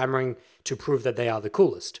girls clamoring to prove that they are the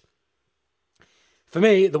coolest. For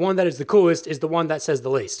me, the one that is the coolest is the one that says the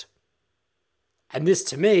least. And this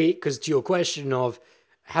to me, because to your question of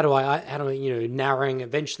how do I narrowing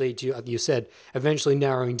eventually to, you said, eventually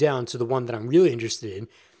narrowing down to the one that I'm really interested in.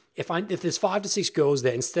 If there's 5 to 6 girls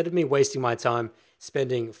there, instead of me wasting my time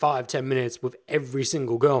spending 5-10 minutes with every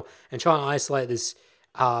single girl and trying to isolate this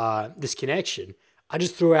connection, I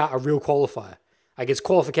just threw out a real qualifier. Like, it's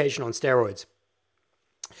qualification on steroids.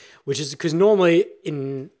 Which is because normally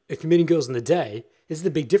if you're meeting girls in the day, this is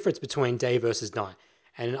the big difference between day versus night.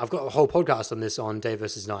 And I've got a whole podcast on this on day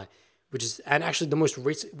versus night, and actually the most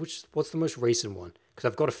recent, what's the most recent one?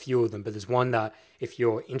 Because I've got a few of them, but there's one that, if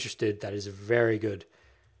you're interested, that is very good.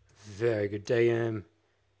 Very good. Day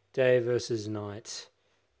versus night.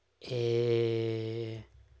 Day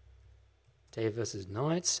versus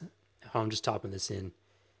night. Oh, I'm just typing this in.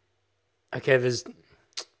 Okay, there's...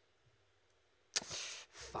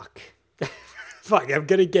 Fuck, I'm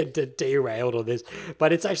going to get derailed on this.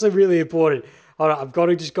 But it's actually really important. Hold on,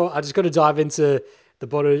 I just got to dive into the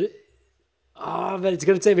bottom. Oh, but it's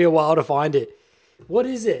going to take me a while to find it. What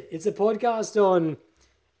is it? It's a podcast on...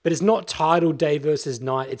 But it's not titled Day versus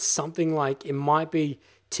Night. It's something like, it might be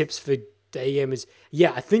tips for day gamers.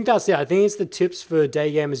 Yeah, I think that's it. I think it's the tips for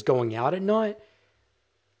day gamers going out at night.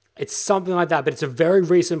 It's something like that, but it's a very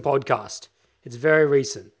recent podcast. It's very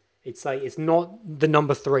recent. It's like, it's not the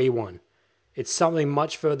number 3 one. It's something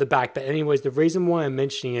much further back. But anyways, the reason why I'm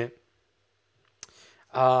mentioning it,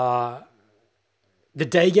 the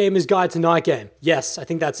Day Gamer's Guide to Night Game. Yes, I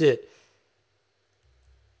think that's it.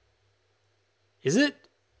 Is it?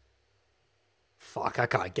 Fuck, I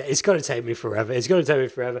can't get. It's going to take me forever.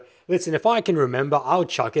 Listen, if I can remember, I'll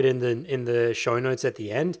chuck it in the show notes at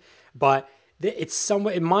the end. But it's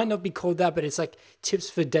somewhere. It might not be called that, but it's like tips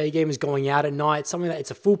for day gamers going out at night. Something that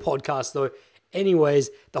it's a full podcast though. Anyways,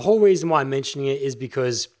 the whole reason why I'm mentioning it is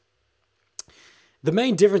because the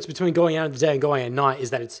main difference between going out in the day and going at night is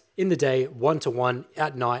that it's in the day 1-to-1,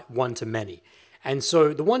 at night 1-to-many. And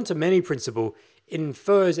so the 1-to-many principle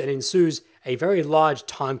infers and ensues a very large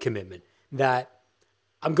time commitment that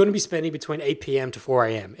I'm going to be spending between 8 p.m. to 4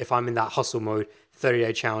 a.m. if I'm in that hustle mode,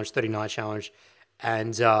 30-day challenge, 30-night challenge,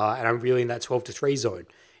 and I'm really in that 12 to 3 zone.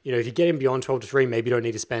 You know, if you're getting beyond 12 to 3, maybe you don't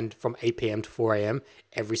need to spend from 8 p.m. to 4 a.m.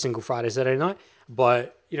 every single Friday, Saturday night.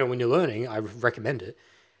 But, you know, when you're learning, I recommend it.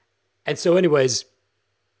 And so anyways,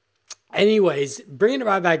 bringing it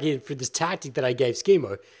right back in for this tactic that I gave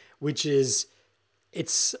Schemo, which is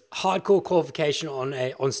it's hardcore qualification on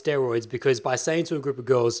steroids, because by saying to a group of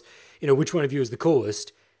girls, you know, which one of you is the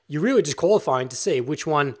coolest, you're really just qualifying to see which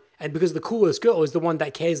one And because the coolest girl is the one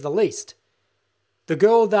that cares the least. The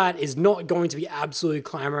girl that is not going to be absolutely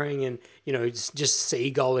clamoring and, just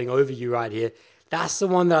seagulling over you right here, that's the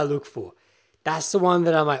one that I look for. That's the one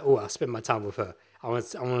that I'm like, oh, I'll spend my time with her. I want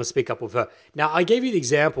to speak up with her. Now, I gave you the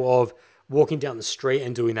example of walking down the street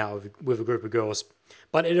and doing that with a group of girls,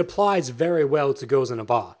 but it applies very well to girls in a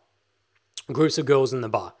bar. Groups of girls in the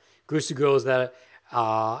bar. Groups of girls that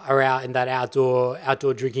are out in that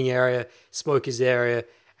outdoor drinking area, smokers area,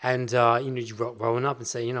 and you rolling up and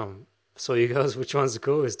say, saw you girls, which one's the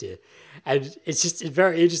coolest here? And it's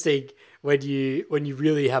very interesting when you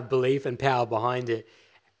really have belief and power behind it,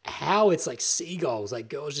 how it's like seagulls, like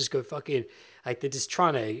girls just go fucking, like they're just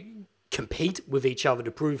trying to compete with each other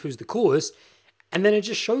to prove who's the coolest, and then it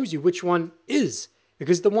just shows you which one is,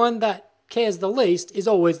 because the one that cares the least is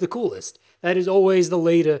always the coolest. That is always the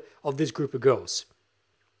leader of this group of girls.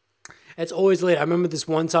 It's always the leader. I remember this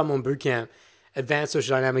one time on boot camp, Advanced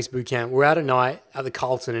Social Dynamics boot camp. We're out at night at the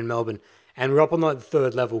Carlton in Melbourne, and we're up on like the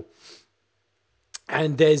third level.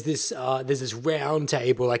 And there's this round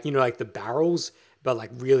table, like the barrels, but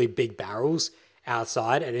like really big barrels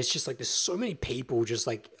outside, and it's just like there's so many people just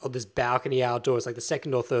like on this balcony outdoors, like the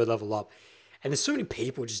second or third level up, and there's so many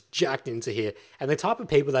people just jacked into here. And the type of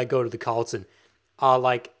people that go to the Carlton are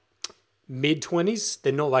like mid-20s.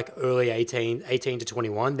 They're not like early 18 to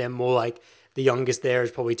 21. They're more like the youngest there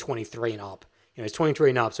is probably 23 and up. It's 23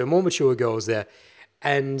 and up, so more mature girls there.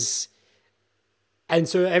 And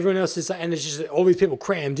so everyone else is, and there's just all these people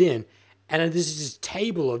crammed in, and this is this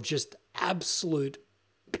table of just absolute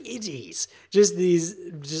biddies. Just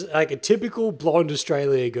like a typical blonde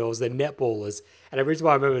Australia girls, they're netballers. And the reason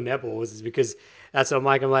why I remember netballers is because that's what I'm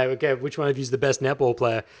like, okay, which one of you is the best netball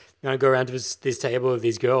player? And I go around to this table of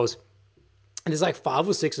these girls, and there's like 5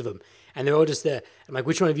 or 6 of them, and they're all just there. I'm like,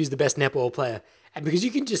 which one of you is the best netball player? And because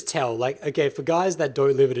you can just tell, like, okay, for guys that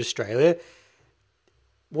don't live in Australia,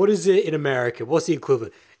 what is it in America? What's the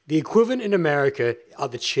equivalent? The equivalent in America are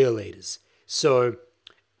the cheerleaders. So,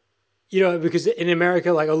 because in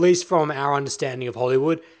America, like at least from our understanding of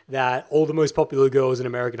Hollywood, that all the most popular girls in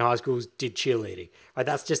American high schools did cheerleading. Right?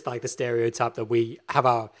 That's just like the stereotype that we have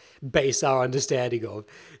our understanding of.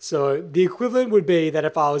 So the equivalent would be that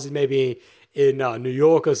if I was maybe in New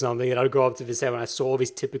York or something, and I'd go up to this table and I saw all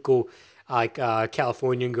these typical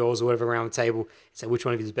Californian girls or whatever around the table, and say, which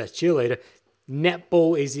one of you is the best cheerleader?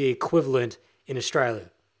 Netball is the equivalent in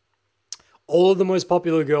Australia. All of the most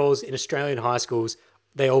popular girls in Australian high schools,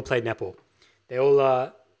 they all played netball. They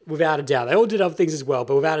all, without a doubt, they all did other things as well,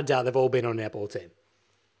 but without a doubt, they've all been on a netball team.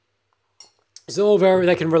 It's all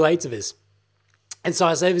they can relate to this. And so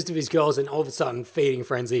I say this to these girls, and all of a sudden, feeding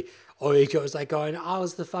frenzy, all these girls like going, I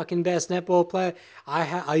was the fucking best netball player.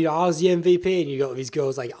 I was the MVP, and you got these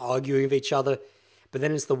girls like arguing with each other. But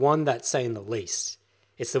then it's the one that's saying the least.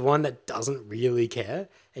 It's the one that doesn't really care,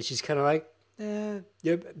 and she's kind of like,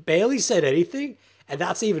 barely said anything, and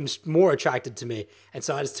that's even more attracted to me. And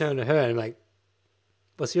so I just turn to her and I'm like,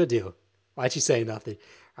 what's your deal? Why'd you say nothing?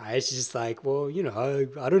 Right? She's just like, well,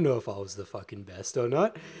 I don't know if I was the fucking best or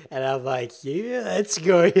not. And I'm like, yeah, let's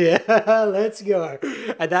go here. Let's go.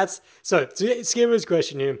 And that's, so to skip this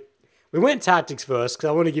question here, we went tactics first because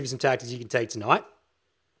I want to give you some tactics you can take tonight.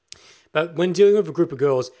 But when dealing with a group of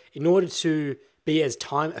girls, in order to be as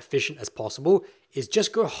time efficient as possible, is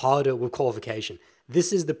just go harder with qualification.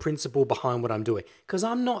 This is the principle behind what I'm doing. Because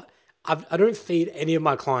I don't feed any of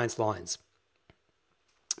my clients lines.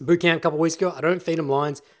 Bootcamp a couple of weeks ago, I don't feed them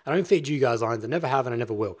lines. I don't feed you guys lines. I never have and I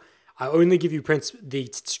never will. I only give you the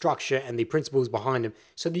structure and the principles behind them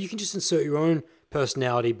so that you can just insert your own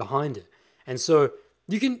personality behind it. And so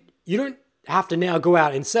you don't have to now go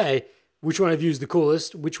out and say, which one of you is the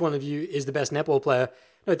coolest? Which one of you is the best netball player?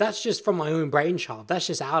 No, that's just from my own brainchild. That's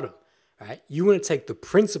just Adam, right? You want to take the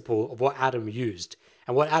principle of what Adam used.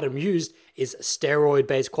 And what Adam used is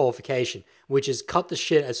steroid-based qualification, which is cut the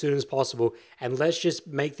shit as soon as possible and let's just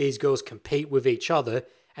make these girls compete with each other,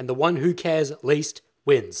 and the one who cares least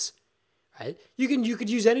wins, right? You could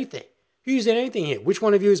use anything. You use anything here. Which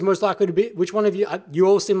one of you is most likely to be, which one of you, you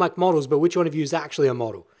all seem like models, but which one of you is actually a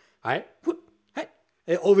model, right?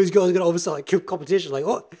 Hey, all these girls are going to obviously like competition, like,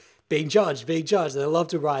 oh, being judged. They love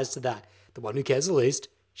to rise to that. The one who cares the least,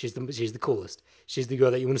 she's the coolest. She's the girl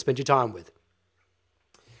that you want to spend your time with.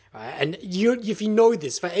 Right? And if you know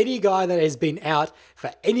this, for any guy that has been out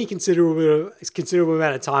for any considerable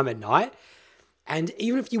amount of time at night, and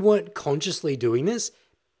even if you weren't consciously doing this,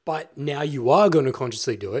 but now you are going to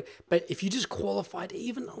consciously do it, but if you just qualified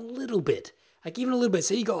even a little bit,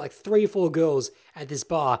 so you got like 3 or 4 girls at this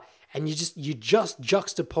bar, and you just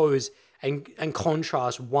juxtapose and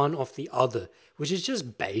contrast one off the other, which is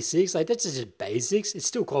just basics. Like that's just basics. It's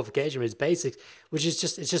still qualification, but it's basics, which is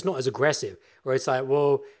just, it's just not as aggressive. Where it's like,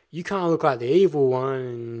 well, you kind of look like the evil one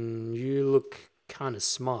and you look kind of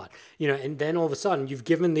smart, and then all of a sudden you've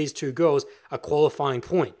given these two girls a qualifying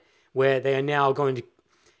point where they are now going to,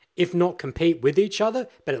 if not compete with each other,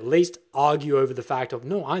 but at least argue over the fact of,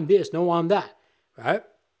 no, I'm this, no, I'm that, right?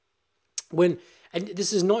 And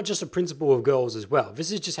this is not just a principle of girls as well.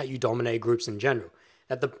 This is just how you dominate groups in general.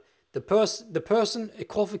 That the person, a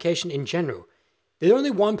qualification in general, there's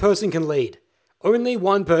only one person can lead. Only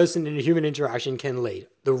one person in a human interaction can lead.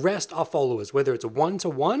 The rest are followers. Whether it's a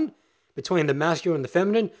one-to-one between the masculine and the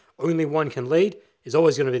feminine, only one can lead. Is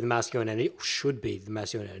always going to be the masculine energy, or should be the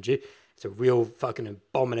masculine energy. It's a real fucking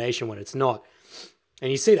abomination when it's not.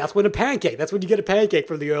 And you see, that's when you get a pancake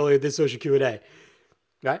from the earlier this social Q&A,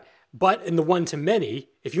 right? But in the one-to-many,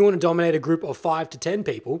 if you want to dominate a group of 5 to 10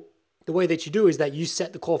 people, the way that you do is that you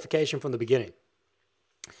set the qualification from the beginning.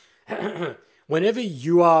 Whenever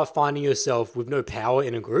you are finding yourself with no power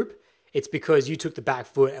in a group, it's because you took the back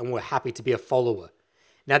foot and were happy to be a follower.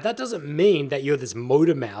 Now, that doesn't mean that you're this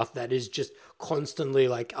motor mouth that is just constantly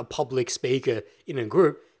like a public speaker in a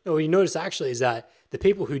group. No, what you notice actually is that the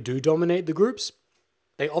people who do dominate the groups,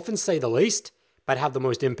 they often say the least, but have the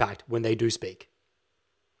most impact when they do speak.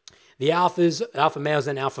 The alphas, alpha males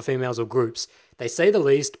and alpha females of groups, they say the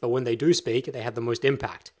least, but when they do speak, they have the most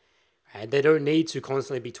impact. Right? They don't need to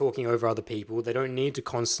constantly be talking over other people. They don't need to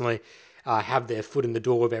constantly have their foot in the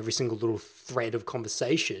door of every single little thread of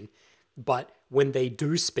conversation. But when they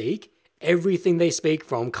do speak, everything they speak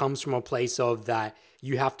from comes from a place of that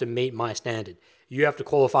you have to meet my standard. You have to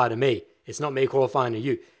qualify to me. It's not me qualifying to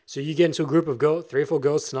you. So you get into a group of 3 or 4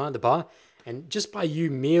 girls tonight at the bar, and just by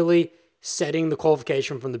you merely setting the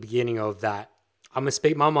qualification from the beginning of that, I'm going to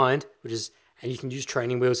speak my mind, and you can use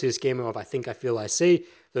training wheels here, schema of I think, I feel, I see.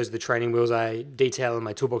 Those are the training wheels I detail in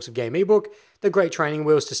my Toolbox of Game ebook. They're great training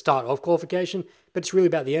wheels to start off qualification, but it's really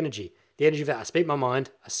about the energy. The energy of that I speak my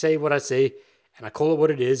mind, I say what I see, and I call it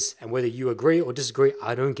what it is, and whether you agree or disagree,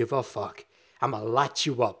 I don't give a fuck. I'm going to light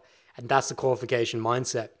you up. And that's the qualification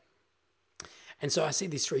mindset. And so I see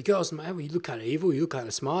these 3 girls, man, well, you look kind of evil, you look kind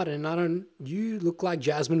of smart, and you look like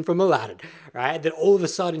Jasmine from Aladdin, right? And then all of a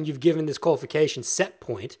sudden you've given this qualification set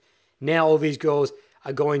point. Now all these girls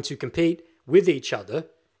are going to compete with each other,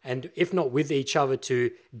 and if not with each other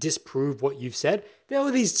to disprove what you've said. There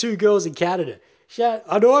were these 2 girls in Canada.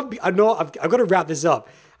 I know I've got to wrap this up.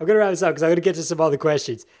 I've got to wrap this up because I've got to get to some other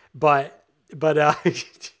questions. But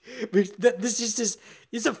this is just,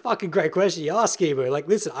 it's a fucking great question you ask, Evo. Like,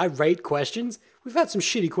 listen, I rate questions. We've had some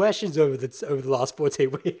shitty questions over the last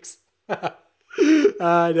 14 weeks. I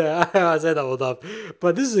said that all the time.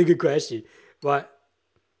 But this is a good question. But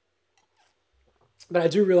I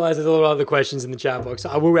do realize there's a lot of other questions in the chat box. So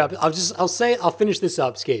I will wrap it. I'll finish this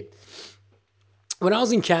up, Ski. When I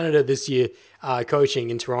was in Canada this year, coaching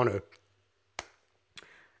in Toronto,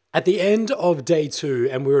 at the end of day 2,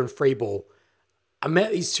 and we were in free ball, I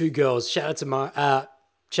met these 2 girls. Shout out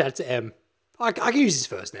to M. I can use his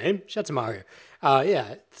first name. Shout out to Mario.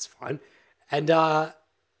 Yeah, that's fine. And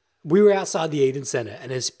we were outside the Eden Center,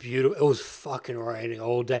 and it's beautiful. It was fucking raining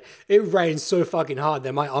all day. It rained so fucking hard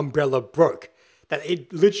that my umbrella broke. That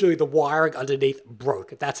it literally, the wiring underneath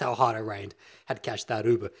broke. That's how hard it rained. Had to catch that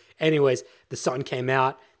Uber. Anyways, the sun came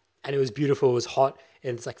out, and it was beautiful. It was hot,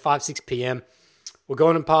 and it's like 5, 6 p.m.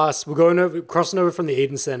 Crossing over from the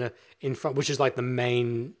Eden Center in front, which is like the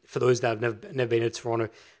main, for those that have never been to Toronto,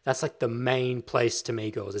 that's like the main place to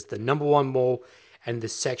meet girls. It's the number 1 mall, and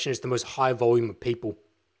this section is the most high volume of people.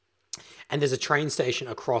 And there's a train station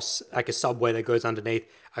across, like a subway that goes underneath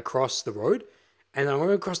across the road. And I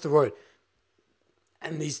went across the road,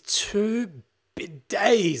 and these 2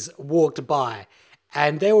 bidets walked by.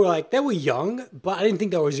 And they were young, but I didn't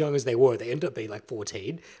think they were as young as they were. They ended up being like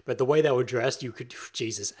 14. But the way they were dressed,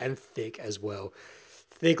 Jesus, and thick as well.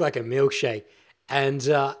 Thick like a milkshake. And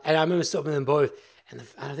I remember stopping them both. And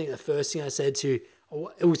I think the first thing I said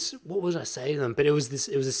what was I saying to them? But it was the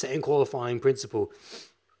same qualifying principle.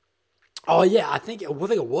 Oh yeah, I think it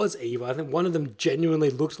was Eva. I think one of them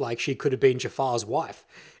genuinely looked like she could have been Jafar's wife.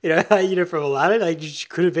 From Aladdin, like she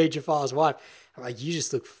could have been Jafar's wife. I'm like,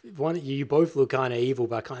 you both look kind of evil,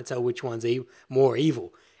 but I can't tell which one's more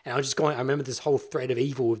evil. And I remember this whole thread of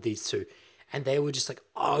evil with these 2. And they were just like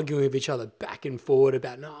arguing with each other back and forward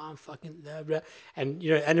about, no, I'm fucking, blah, blah. And,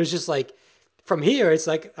 and it was just like, from here, it's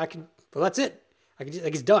like, that's it.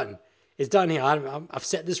 It's done. It's done here. I've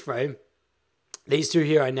set this frame. These 2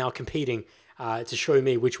 here are now competing to show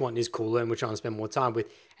me which one is cooler and which one I spend more time with.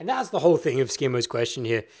 And that's the whole thing of Skimmo's question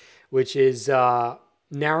here, which is,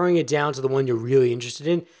 narrowing it down to the one you're really interested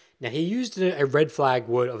in. Now, he used a red flag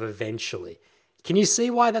word of eventually. Can you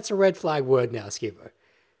see why that's a red flag word now, Skipper?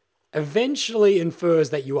 Eventually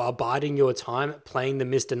infers that you are biding your time, playing the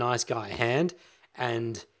Mr. Nice Guy hand,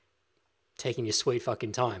 and taking your sweet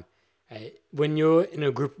fucking time. Right? When you're in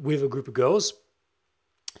a group with a group of girls,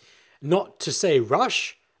 not to say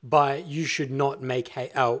rush, but you should not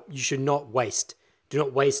you should not waste. Do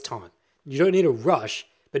not waste time. You don't need to rush,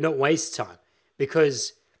 but not waste time,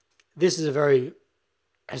 because this is a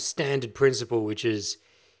standard principle, which is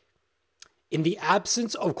in the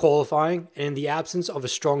absence of qualifying and in the absence of a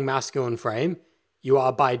strong masculine frame, you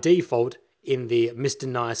are by default in the Mr.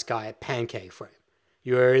 Nice Guy pancake frame.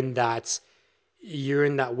 You're in that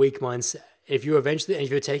weak mindset. If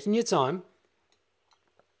you're taking your time,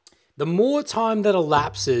 the more time that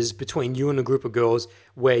elapses between you and a group of girls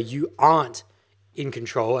where you aren't in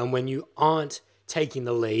control and when you aren't taking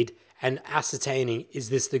the lead and ascertaining, is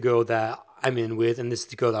this the girl that I'm in with and this is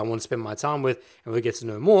the girl that I want to spend my time with and we get to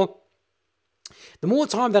know more, the more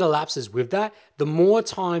time that elapses with that, the more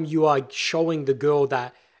time you are showing the girl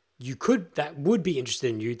that would be interested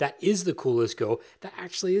in you, that is the coolest girl, that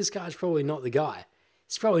actually this guy's probably not the guy.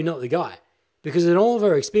 It's probably not the guy. Because in all of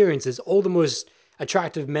her experiences, all the most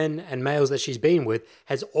attractive men and males that she's been with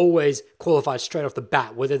has always qualified straight off the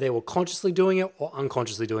bat, whether they were consciously doing it or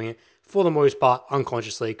unconsciously doing it. For the most part,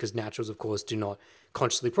 unconsciously, because naturals, of course, do not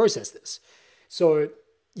consciously process this. So,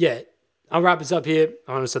 yeah, I'll wrap this up here.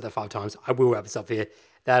 I want to said that 5 times. I will wrap this up here.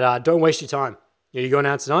 That don't waste your time. You're going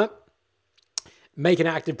out tonight. Make an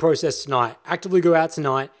active process tonight. Actively go out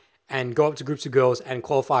tonight and go up to groups of girls and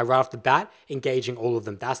qualify right off the bat, engaging all of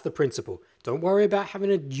them. That's the principle. Don't worry about having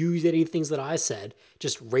to use any of the things that I said.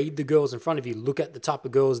 Just read the girls in front of you. Look at the type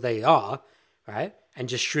of girls they are, right? And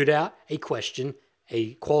just shoot out a question,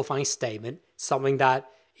 a qualifying statement, something that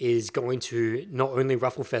is going to not only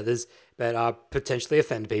ruffle feathers, but potentially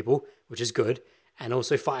offend people, which is good. And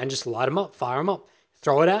also just light them up, fire them up.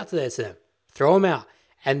 Throw it out there to them. Throw them out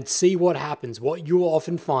and see what happens. What you will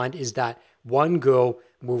often find is that one girl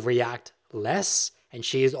will react less, and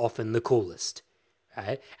she is often the coolest.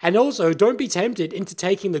 Right? And also, don't be tempted into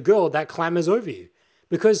taking the girl that clamors over you,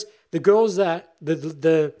 because the girls that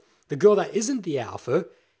the girl that isn't the alpha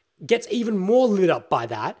gets even more lit up by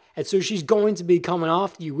that, and so she's going to be coming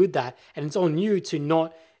after you with that, and it's on you to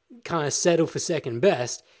not kind of settle for second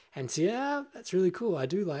best and say, yeah, that's really cool. I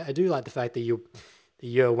do like the fact that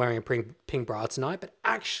you're wearing a pink bra tonight, but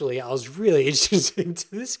actually I was really interested into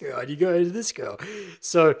this girl and you go into this girl.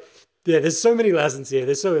 So yeah, there's so many lessons here.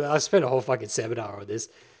 I spent a whole fucking seminar on this.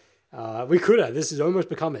 We could have. This has almost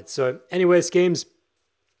become it. So anyway, schemes,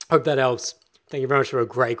 hope that helps. Thank you very much for a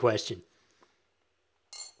great question.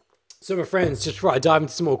 So my friends, just before I dive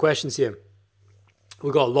into some more questions here,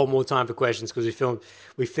 we've got a lot more time for questions because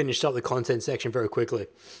we finished up the content section very quickly.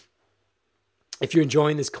 If you're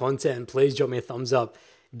enjoying this content, please drop me a thumbs up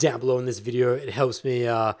down below in this video. It helps me,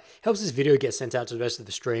 helps this video get sent out to the rest of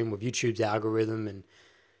the stream with YouTube's algorithm. And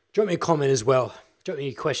drop me a comment as well. Drop me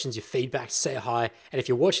your questions, your feedback, say hi. And if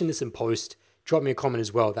you're watching this in post, drop me a comment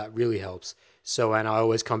as well. That really helps. And I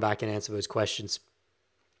always come back and answer those questions.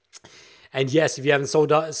 And yes, if you haven't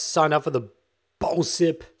signed up for the Bowl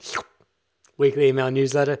Sip weekly email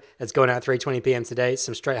newsletter that's going out at 3:20 p.m. today,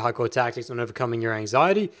 some straight hardcore tactics on overcoming your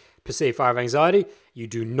anxiety, perceived fire of anxiety. You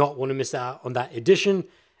do not want to miss out on that edition,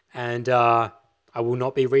 and I will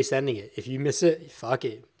not be resending it. If you miss it, fuck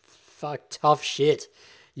it. Fuck, tough shit.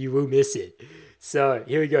 You will miss it. So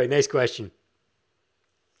here we go. Next question.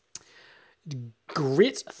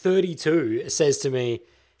 Grit32 says to me,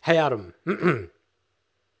 hey Adam,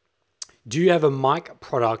 do you have a mic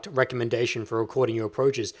product recommendation for recording your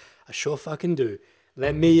approaches? I sure fucking do.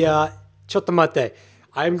 Let me, chotamate.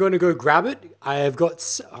 I am going to go grab it. I have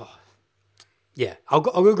got, I'll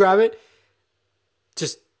go grab it.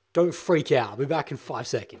 Just don't freak out. I'll be back in 5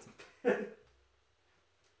 seconds.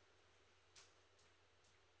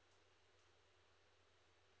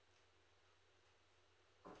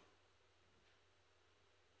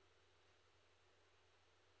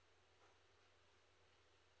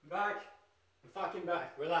 Back. I'm fucking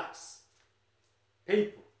back. Relax.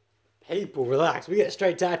 People, relax. We get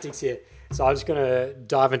straight tactics here. So I'm just going to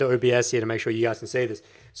dive into OBS here to make sure you guys can see this.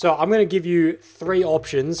 So I'm going to give you 3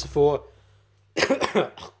 options for... Excuse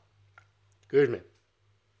me.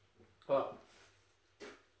 Oh.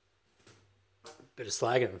 Bit of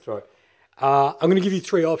slag in my throat. I'm going to give you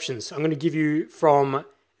 3 options. I'm going to give you from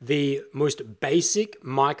the most basic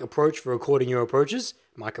mic approach for recording your approaches.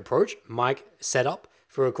 Mic setup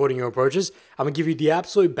for recording your approaches. I'm going to give you the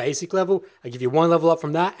absolute basic level. I give you 1 level up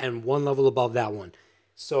from that and 1 level above that one.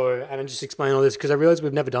 So, and I just explain all this because I realized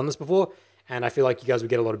we've never done this before, and I feel like you guys would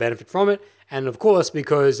get a lot of benefit from it. And of course,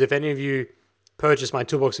 because if any of you purchase my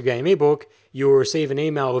Toolbox of Game ebook, you will receive an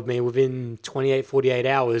email with me within 48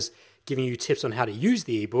 hours giving you tips on how to use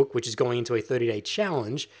the ebook, which is going into a 30-day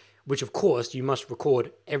challenge, which of course you must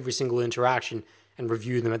record every single interaction and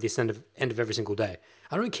review them at the end of every single day.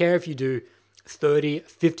 I don't care if you do 30,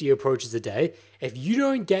 50 approaches a day. If you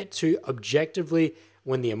don't get to objectively,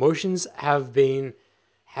 when the emotions have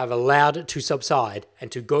allowed to subside,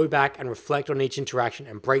 and to go back and reflect on each interaction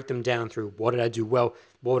and break them down through what did I do well,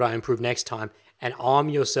 what would I improve next time, and arm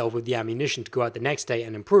yourself with the ammunition to go out the next day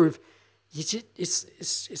and improve,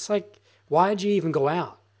 it's like, why'd you even go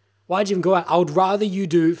out? Why'd you even go out? I would rather you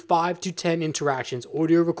do 5 to 10 interactions,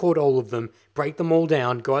 audio record all of them, break them all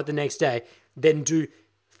down, go out the next day, than do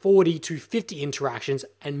 40 to 50 interactions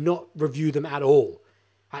and not review them at all.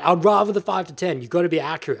 I'd rather the 5 to 10. You've got to be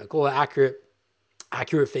accurate. I call it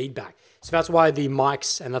accurate feedback. So that's why the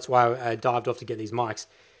mics, and that's why I dived off to get these mics,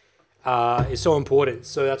 is so important.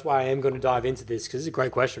 So that's why I am going to dive into this, because it's a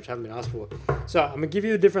great question which I haven't been asked for. So I'm going to give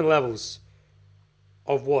you the different levels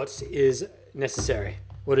of what is necessary.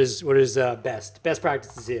 What is best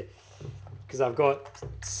practices here, because I've got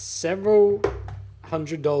several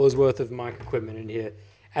 $100 worth of mic equipment in here,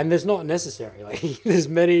 and there's not necessary. Like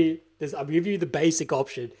I'll give you the basic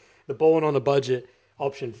option, the bowling on a budget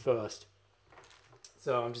option first.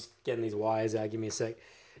 So I'm just getting these wires out. Give me a sec.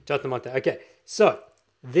 Jot them like that. Okay. So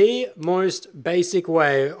the most basic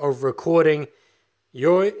way of recording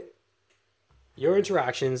your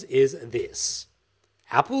interactions is this: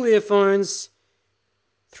 Apple earphones,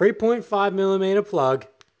 3.5 millimeter plug,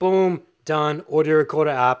 boom, done. Audio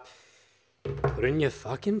recorder app. Put it in your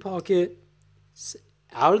fucking pocket,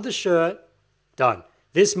 out of the shirt, done.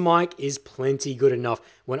 This mic is plenty good enough.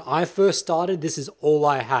 When I first started, this is all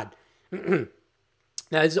I had.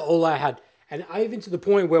 Now, this is all I had. And I even to the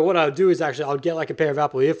point where what I would do is actually, I would get like a pair of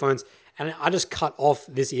Apple earphones and I just cut off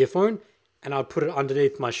this earphone and I'd put it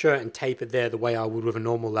underneath my shirt and tape it there the way I would with a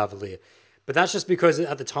normal lavalier. But that's just because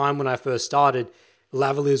at the time when I first started,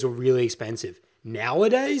 lavaliers were really expensive.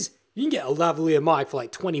 Nowadays, you can get a lavalier mic for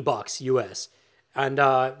like $20 US and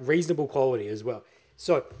reasonable quality as well.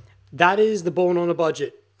 So that is the ball on a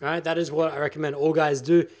budget, right? That is what I recommend all guys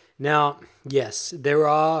do. Now, yes, there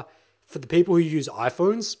are, for the people who use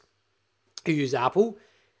iPhones, who use Apple,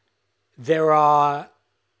 there are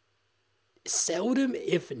seldom,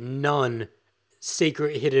 if none,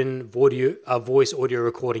 secret hidden voice audio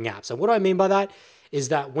recording apps. And what I mean by that is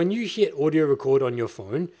that when you hit audio record on your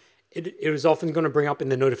phone, it is often going to bring up in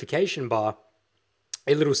the notification bar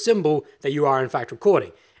a little symbol that you are in fact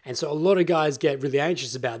recording. And so a lot of guys get really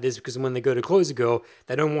anxious about this because when they go to close a girl,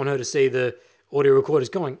 they don't want her to see the audio recorders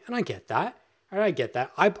going. And I get that.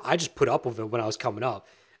 I just put up with it when I was coming up.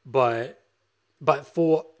 But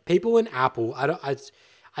for people in Apple,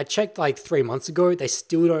 I checked like 3 months ago, they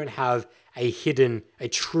still don't have a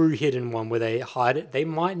true hidden one where they hide it. They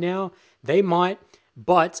might now,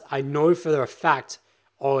 but I know for a fact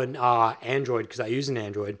on Android, because I use an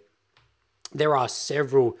Android, there are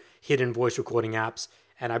several hidden voice recording apps,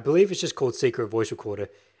 and I believe it's just called Secret Voice Recorder.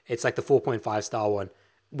 It's like the 4.5 star one,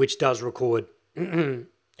 which does record.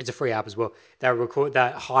 It's a free app as well.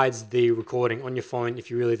 That hides the recording on your phone if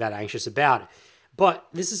you're really that anxious about it. But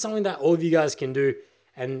this is something that all of you guys can do.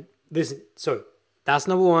 And listen, so that's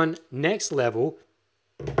number one. Next level,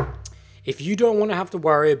 if you don't want to have to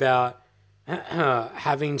worry about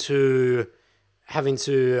having to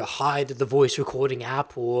hide the voice recording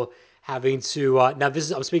app or having to now this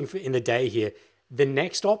is, I'm speaking in the day here. The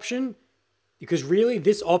next option, because really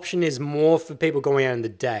this option is more for people going out in the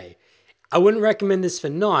day. I wouldn't recommend this for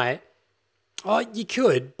night. Oh, you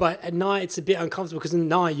could, but at night it's a bit uncomfortable because in the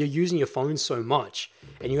night you're using your phone so much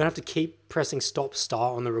and you're going to have to keep pressing stop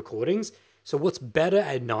start on the recordings. So what's better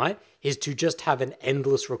at night is to just have an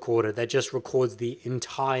endless recorder that just records the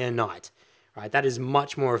entire night, right? That is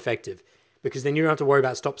much more effective because then you don't have to worry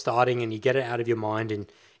about stop starting and you get it out of your mind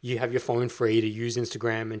and you have your phone free to use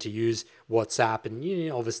Instagram and to use WhatsApp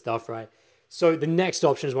and all this stuff, right? So the next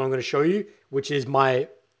option is what I'm going to show you, which is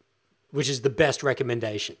the best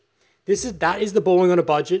recommendation. That is the bowling on a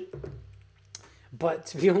budget. But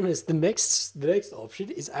to be honest, the next option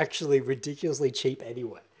is actually ridiculously cheap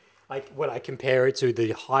anyway. Like when I compare it to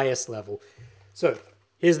the highest level. So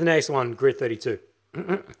here's the next one, Grid 32.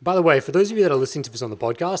 By the way, for those of you that are listening to this on the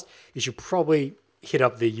podcast, you should probably hit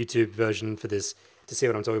up the YouTube version for this to see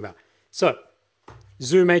what I'm talking about. So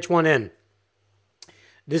Zoom H1N.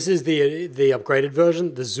 This is the upgraded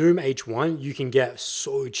version. The Zoom H1 you can get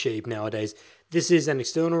so cheap nowadays. This is an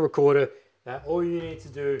external recorder that all you need to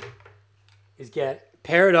do is get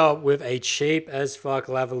pair it up with a cheap as fuck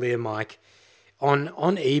lavalier mic. On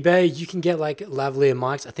eBay, you can get like lavalier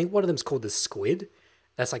mics. I think one of them's called the Squid.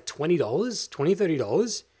 That's like $20,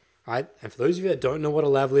 $30, right? And for those of you that don't know what a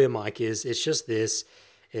lavalier mic is, it's just this.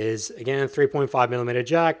 Is again 3.5 millimeter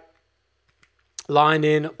jack, line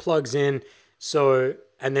in, plugs in. So,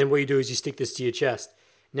 and then what you do is you stick this to your chest.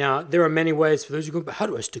 Now, there are many ways for those who go, but how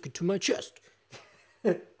do I stick it to my chest?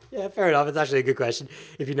 Yeah, fair enough. It's actually a good question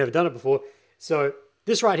if you've never done it before. So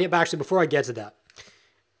this right here, but actually before I get to that,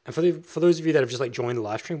 and for those of you that have just like joined the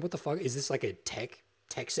live stream, what the fuck? Is this like a tech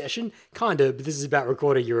session? Kind of, but this is about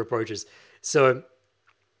recording your approaches. So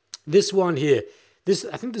this one here,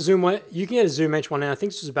 I think the Zoom one, you can get a Zoom H1 now. I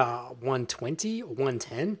think this is about 120 or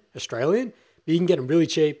 110 Australian, but you can get them really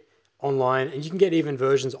cheap online, and you can get even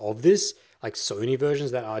versions of this, like Sony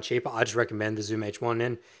versions that are cheaper. I just recommend the Zoom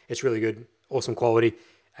H1N. It's really good, awesome quality.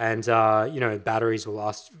 And, batteries will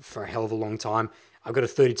last for a hell of a long time. I've got a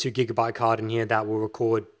 32 gigabyte card in here that will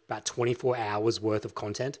record about 24 hours worth of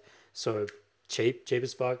content. So cheap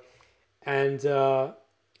as fuck. And,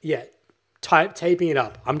 taping it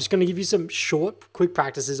up. I'm just going to give you some short, quick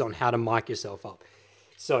practices on how to mic yourself up.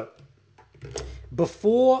 So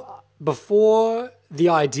before the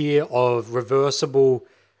idea of reverse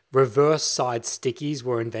side stickies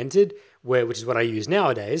were invented, which is what I use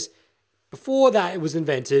nowadays, before that it was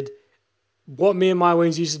invented, what me and my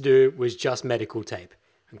wings used to do was just medical tape.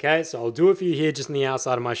 Okay, so I'll do it for you here just on the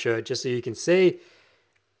outside of my shirt, just so you can see.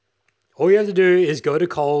 All you have to do is go to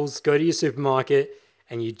Coles, go to your supermarket,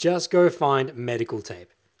 and you just go find medical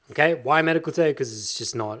tape. Okay, why medical tape? Because it's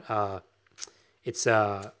just not, it's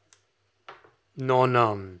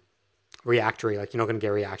non-reactory, like you're not going to get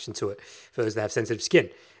a reaction to it for those that have sensitive skin.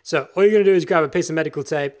 So all you're going to do is grab a piece of medical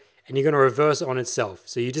tape, and you're going to reverse it on itself.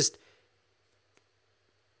 So you just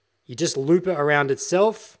loop it around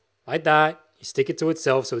itself like that. You stick it to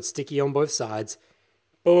itself so it's sticky on both sides.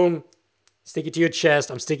 Boom. Stick it to your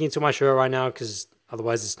chest. I'm sticking it to my shirt right now because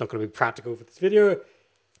otherwise it's not going to be practical for this video.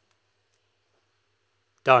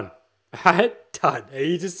 Done. Alright? Done.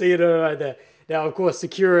 You just see it right there. Now, of course,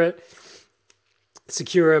 secure it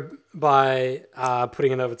by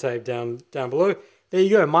putting another tape down below. There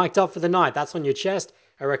you go. Mic'd up for the night. That's on your chest.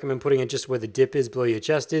 I recommend putting it just where the dip is below your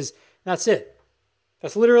chest is. That's it.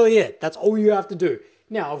 That's literally it. That's all you have to do.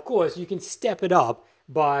 Now, of course, you can step it up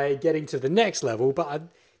by getting to the next level, but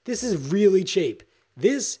this is really cheap.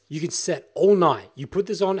 This, you can set all night. You put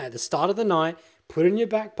this on at the start of the night, put it in your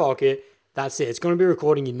back pocket. That's it. It's going to be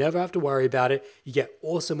recording. You never have to worry about it. You get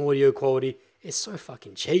awesome audio quality. It's so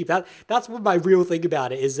fucking cheap. That's what my real thing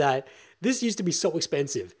about it is, that this used to be so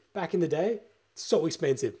expensive. Back in the day, so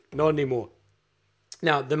expensive. Not anymore.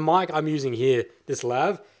 Now, the mic I'm using here, this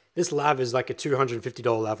lav is like a $250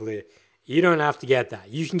 lavalier. You don't have to get that.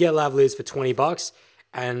 You can get lavaliers for $20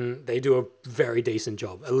 and they do a very decent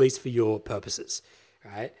job, at least for your purposes,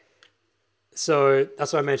 right? So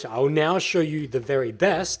that's what I mentioned. I will now show you the very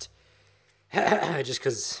best, just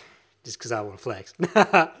because I want to flex.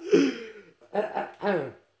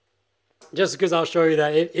 Just because I'll show you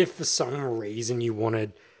that if for some reason you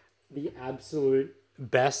wanted the absolute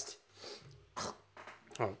best.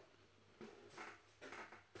 Oh.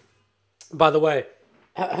 By the way,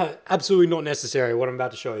 absolutely not necessary what I'm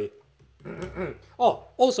about to show you. Oh,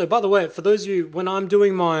 also, by the way, for those of you, when I'm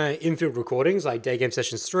doing my infield recordings, like Day Game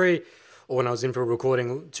Sessions 3, or when I was infield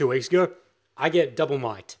recording 2 weeks ago, I get double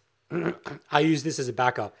mic'd. I use this as a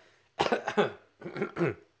backup. Should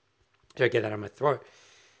I get that out of my throat?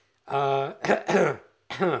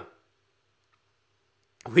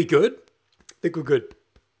 We good? I think we're good.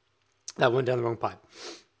 That went down the wrong pipe.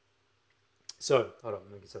 So, hold on,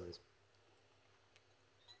 let me get some of this.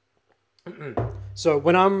 So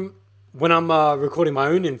when I'm recording my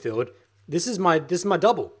own infield, this is my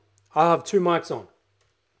double. I have two mics on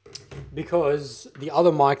because the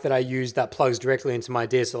other mic that I use that plugs directly into my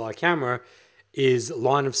DSLR camera is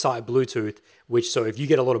line of sight Bluetooth, which, so if you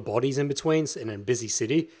get a lot of bodies in between in a busy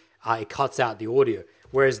city, it cuts out the audio.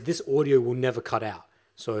 Whereas this audio will never cut out.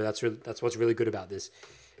 So that's what's really good about this.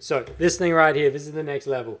 So this thing right here, this is the next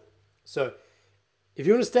level. So if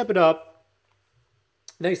you want to step it up,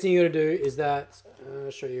 next thing you're going to do is that,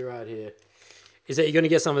 I'll show you right here, is that you're going to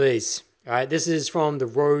get some of these. All right, this is from the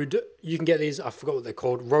Rode, you can get these, I forgot what they're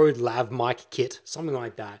called, Rode Lav Mic Kit, something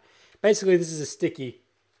like that. Basically, this is a sticky,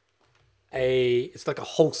 it's like a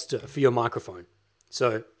holster for your microphone.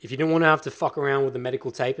 So if you don't want to have to fuck around with the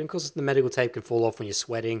medical tape, and because the medical tape can fall off when you're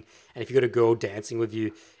sweating, and if you've got a girl dancing with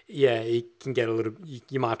you, yeah, it can get a little,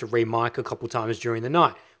 you might have to re-mic a couple times during the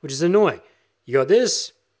night, which is annoying. You got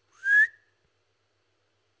this.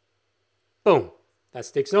 Boom. That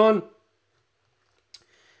sticks on.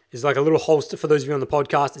 It's like a little holster for those of you on the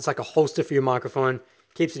podcast. It's like a holster for your microphone.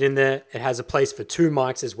 Keeps it in there. It has a place for 2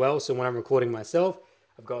 mics as well. So when I'm recording myself,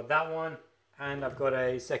 I've got that one, and I've got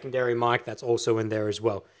a secondary mic that's also in there as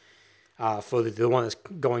well. For the one that's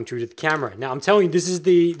going through to the camera. Now, I'm telling you, this is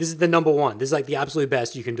the number one. This is like the absolute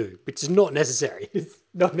best you can do, which is not necessary. It's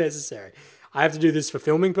not necessary. I have to do this for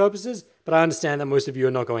filming purposes, but I understand that most of you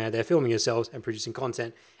are not going out there filming yourselves and producing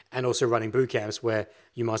content and also running boot camps where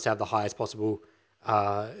you must have the highest possible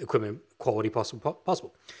equipment quality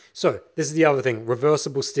possible. So this is the other thing,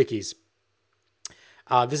 reversible stickies.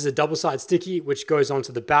 This is a double-sided sticky, which goes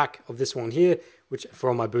onto the back of this one here, which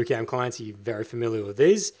for all my bootcamp clients, you're very familiar with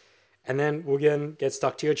these. And then we'll get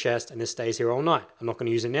stuck to your chest, and this stays here all night. I'm not going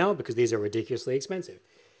to use it now because these are ridiculously expensive.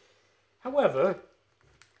 However,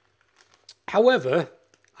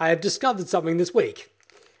 I have discovered something this week.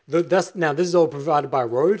 Now, this is all provided by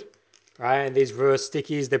Rode, right? And these reverse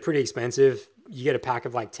stickies, they're pretty expensive. You get a pack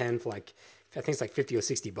of like 10 for like, I think it's like 50 or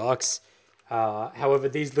 60 bucks. However,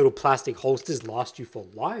 these little plastic holsters last you for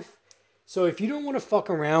life. So if you don't want to fuck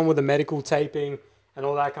around with the medical taping and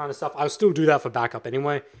all that kind of stuff, I'll still do that for backup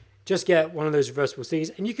anyway. Just get one of those reversible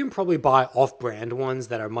stickies, and you can probably buy off-brand ones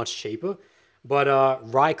that are much cheaper. But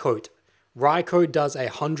Rycote does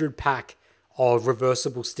 100 pack of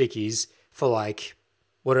reversible stickies for like,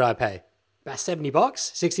 what did I pay? About 70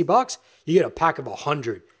 bucks, 60 bucks. You get a pack of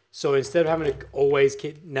 100. So instead of having to always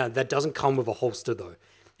now that doesn't come with a holster though.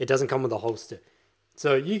 It doesn't come with a holster.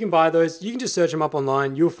 So you can buy those. You can just search them up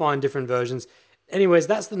online. You'll find different versions. Anyways,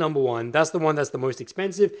 that's the number one. That's the one that's the most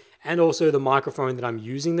expensive. And also the microphone that I'm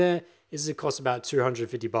using there it costs about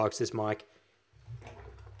 250 bucks, this mic,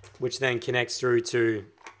 which then connects through to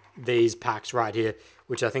these packs right here,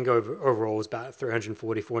 which I think overall is about $340,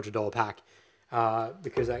 $400 pack.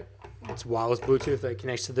 Because it's wireless Bluetooth that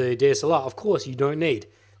connects to the DSLR. Of course you don't need.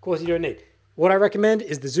 What I recommend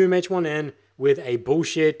is the Zoom H1N with a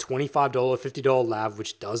bullshit $25, $50 lav,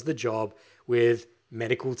 which does the job with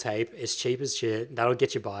medical tape. It's cheap as shit. That'll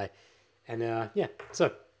get you by. And yeah,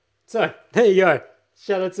 so there you go.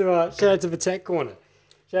 Shout out to the Tech Corner.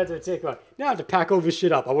 Now I have to pack all this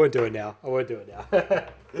shit up. I won't do it now.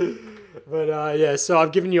 But yeah, so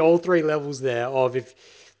I've given you all 3 levels there of if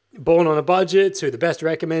born on a budget to the best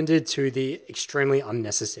recommended to the extremely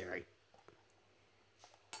unnecessary.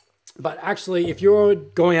 But actually, if you're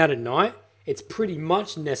going out at night, it's pretty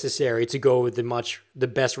much necessary to go with the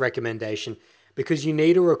best recommendation, because you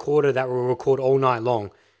need a recorder that will record all night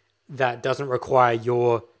long that doesn't require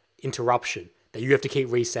your interruption, that you have to keep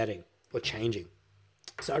resetting or changing.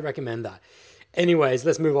 So I recommend that. Anyways,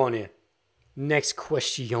 let's move on here. Next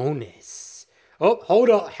questiones. Oh, hold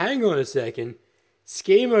up. Hang on a second.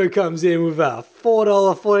 Schemo comes in with a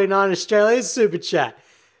 $4.49 Australian super chat.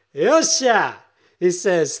 Yosha! He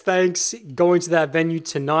says, thanks, going to that venue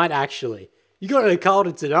tonight, actually. You got to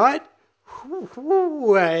Carlton tonight?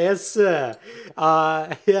 Yes, sir.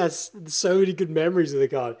 Yes, so many good memories of the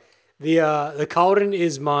Carlton. The Carlton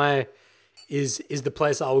is the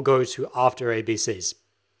place I will go to after ABCs.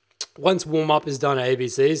 Once warm-up is done at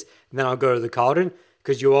ABCs, then I'll go to the Carlton,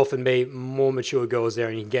 because you'll often meet more mature girls there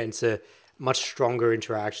and you can get into much stronger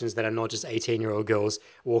interactions that are not just 18-year-old girls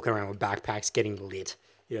walking around with backpacks getting lit.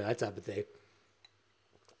 That type of thing.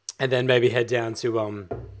 And then maybe head down to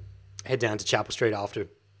Chapel Street after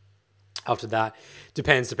that.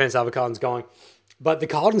 Depends how the Carlton's going. But the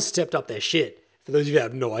Carlton stepped up their shit. For those of you that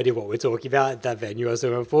have no idea what we're talking about at that venue I was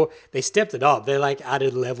talking for, they stepped it up. They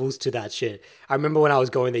added levels to that shit. I remember when I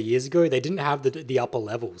was going there years ago, they didn't have the upper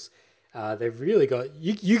levels. They've really got,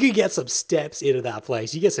 you could get some steps into that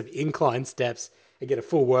place. You get some incline steps and get a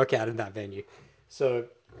full workout in that venue. So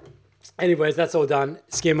anyways, that's all done.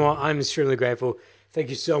 Skimmer, I'm extremely grateful. Thank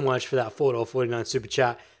you so much for that $4.49 super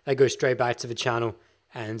chat. That goes straight back to the channel.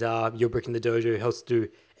 And your Brick in the Dojo helps do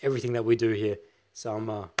everything that we do here. So I'm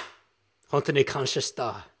Hontone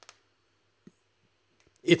kanshashita.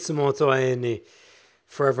 Itsumoto aene.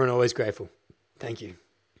 Forever and always grateful. Thank you.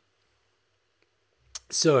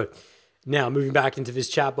 So now moving back into this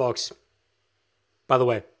chat box. By the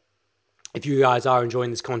way, if you guys are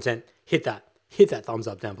enjoying this content, hit that thumbs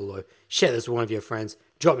up down below. Share this with one of your friends.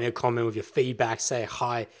 Drop me a comment with your feedback. Say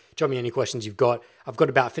hi. Drop me any questions you've got. I've got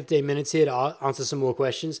about 15 minutes here to answer some more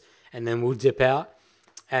questions, and then we'll dip out.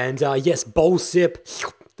 And yes, Bowl Sip,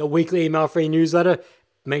 the weekly email-free newsletter.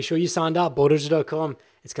 Make sure you signed up, bowldojo.com.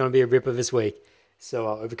 It's going to be a ripper this week. So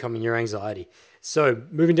overcoming your anxiety. So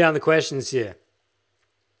moving down the questions here.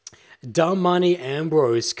 Dumb Money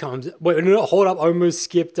Ambrose comes... Wait, no, hold up. I almost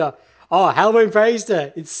skipped... Halloween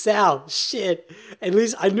Prankster. It's Sal. Shit. At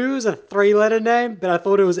least I knew it was a 3-letter name, but I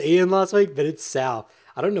thought it was Ian last week, but it's Sal.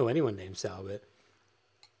 I don't know anyone named Sal, but...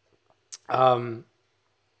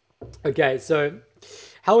 Okay, so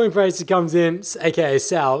Halloween Fraser comes in, aka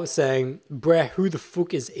Sal, saying, "Bruh, who the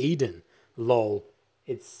fuck is Eden? Lol,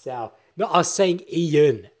 it's Sal." No, I was saying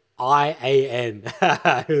Ian. Ian.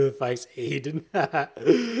 Who the fuck's Eden?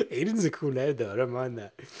 Eden's a cool name though. I don't mind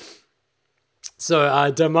that. So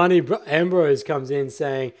Damani Ambrose comes in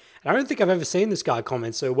saying, "I don't think I've ever seen this guy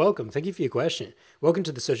comment. So welcome. Thank you for your question. Welcome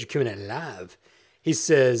to the Social Q&A Live." He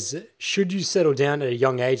says, "Should you settle down at a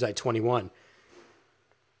young age like 21?"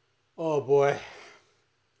 Oh boy.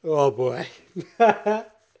 Oh boy.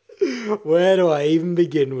 Where do I even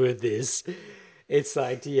begin with this? It's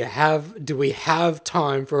like, do we have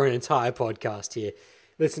time for an entire podcast here?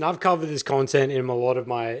 Listen, I've covered this content in a lot of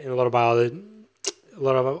my other,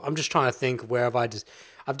 I'm just trying to think where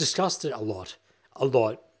I've discussed it a lot.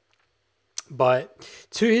 But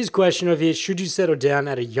to his question of here, should you settle down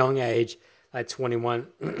at a young age, like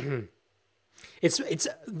 21? It's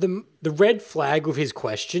the red flag of his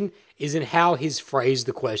question is in how he's phrased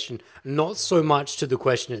the question, not so much to the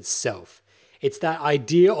question itself. It's that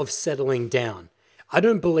idea of settling down. I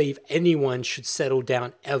don't believe anyone should settle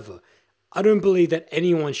down ever. I don't believe that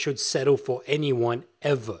anyone should settle for anyone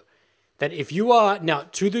ever. That if you are now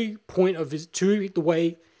to the point of the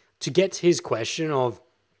way to get to his question of,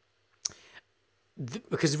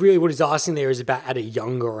 because really what he's asking there is about at a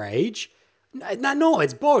younger age. No,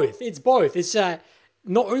 it's both. It's both. It's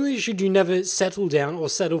not only should you never settle down or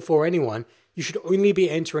settle for anyone, you should only be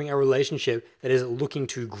entering a relationship that is looking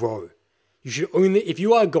to grow. You should only, if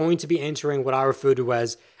you are going to be entering what I refer to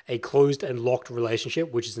as a closed and locked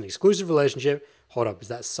relationship, which is an exclusive relationship. Hold up, is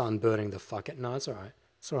that sun burning the fuck it? No, it's all right.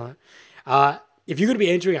 It's all right. If you're going to be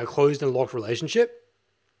entering a closed and locked relationship,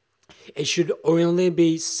 it should only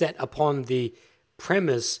be set upon the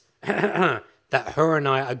premise that her and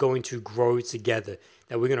I are going to grow together,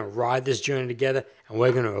 that we're going to ride this journey together and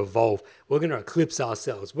we're going to evolve. We're going to eclipse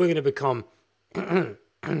ourselves. We're going to become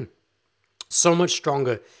so much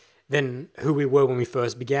stronger than who we were when we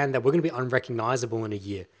first began, that we're going to be unrecognizable in a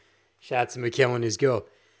year. Shout out to Mikkel and his girl.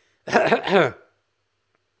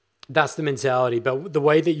 That's the mentality. But the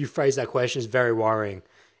way that you phrase that question is very worrying.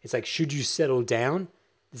 It's like, should you settle down?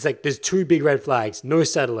 It's like, there's two big red flags. No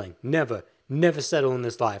settling. Never settle in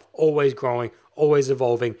this life. Always growing, always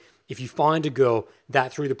evolving. If you find a girl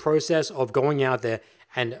that through the process of going out there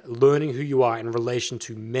and learning who you are in relation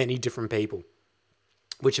to many different people,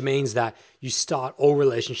 which means that you start all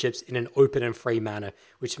relationships in an open and free manner,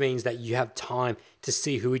 which means that you have time to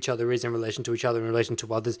see who each other is in relation to each other, in relation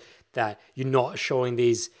to others, that you're not showing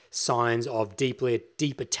these signs of deep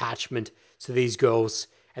attachment to these girls,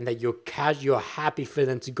 and that you're happy for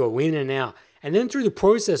them to go in and out. And then through the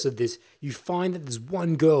process of this, you find that there's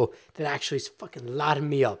one girl that actually is fucking lighting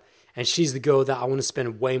me up. And she's the girl that I want to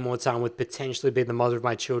spend way more time with, potentially be the mother of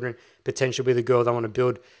my children, potentially be the girl that I want to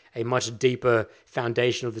build a much deeper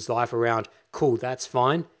foundation of this life around. Cool, that's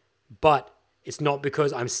fine. But it's not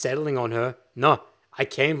because I'm settling on her. No, I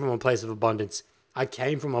came from a place of abundance. I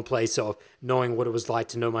came from a place of knowing what it was like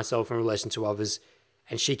to know myself in relation to others.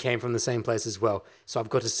 And she came from the same place as well. So I've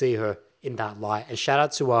got to see her in that light. And shout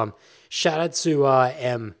out to M.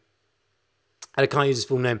 I can't use his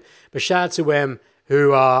full name, but shout out to M,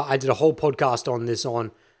 who I did a whole podcast on this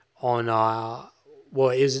on well,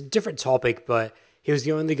 it was a different topic, but he was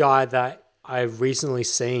the only guy that I've recently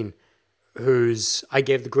seen who's I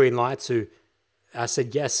gave the green light to. I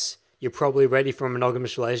said, yes, you're probably ready for a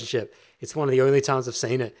monogamous relationship. It's one of the only times I've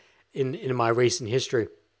seen it in my recent history.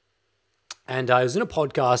 And I was in a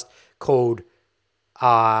podcast called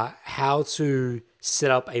How to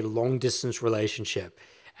Set Up a Long Distance Relationship.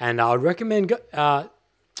 And I would recommend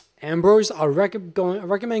Ambrose, I recommend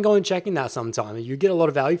going and checking that sometime. You get a lot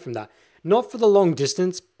of value from that. Not for the long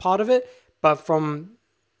distance part of it, but from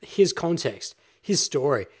his context, his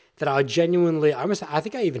story. That I genuinely, I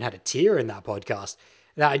think I even had a tear in that podcast.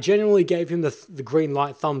 That I genuinely gave him the green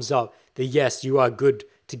light, thumbs up, that yes, you are good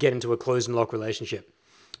to get into a closed and locked relationship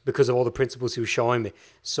because of all the principles he was showing me.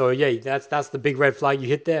 So yeah, that's the big red flag you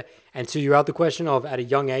hit there. And to your other question of at a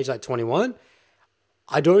young age, like 21,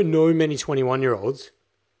 I don't know many 21-year-olds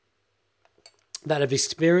that have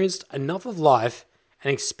experienced enough of life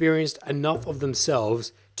and experienced enough of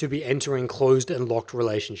themselves to be entering closed and locked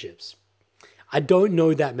relationships. I don't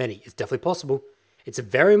know that many. It's definitely possible. It's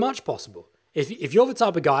very much possible. If you're the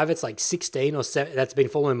type of guy that's like 16 or 7, that's been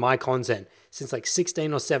following my content since like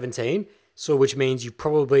 16 or 17, so which means you've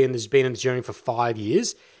probably been in this journey for 5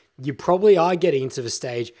 years, you probably are getting into the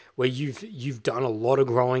stage where you've done a lot of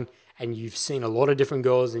growing and you've seen a lot of different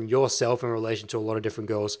girls and yourself in relation to a lot of different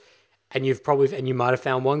girls. And you might have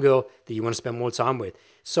found one girl that you want to spend more time with.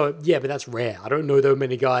 So yeah, but that's rare. I don't know that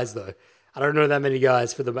many guys though. I don't know that many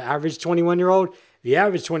guys. For the average 21-year-old, the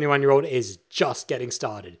average 21-year-old is just getting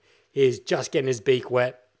started. He is just getting his beak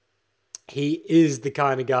wet. He is the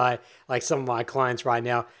kind of guy, like some of my clients right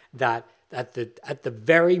now, that at the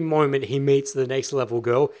very moment he meets the next level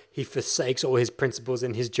girl, he forsakes all his principles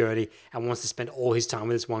in his journey and wants to spend all his time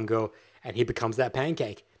with this one girl, and he becomes that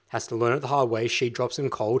pancake. Has to learn it the hard way. She drops him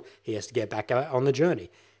cold. He has to get back out on the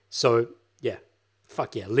journey. So, yeah.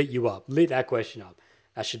 Fuck yeah. Lit you up. Lit that question up.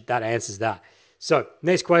 That answers that. So,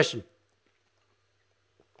 next question.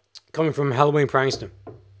 Coming from Halloween Prankster,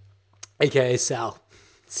 aka Sal.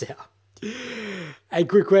 Sal. A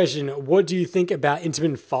quick question. What do you think about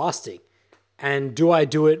intermittent fasting? And do I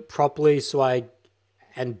do it properly so I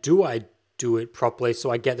get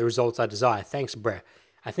the results I desire? Thanks, Brett.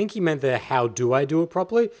 I think he meant the how do I do it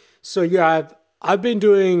properly. So yeah, I've been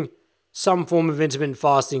doing some form of intermittent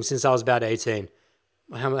fasting since I was about 18.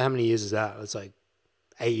 How many years is that? It's like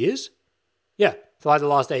 8 years? Yeah, for like the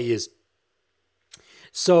last 8 years.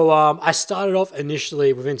 So I started off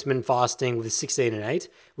initially with intermittent fasting with 16 and 8,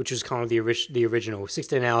 which was kind of the original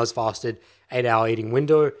 16 hours fasted, 8-hour eating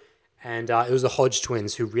window. And it was the Hodge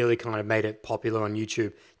twins who really kind of made it popular on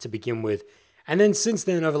YouTube to begin with. And then since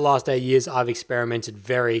then, over the last 8 years, I've experimented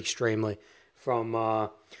very extremely from, I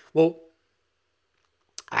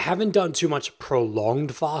haven't done too much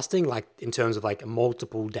prolonged fasting, like in terms of like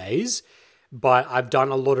multiple days, but I've done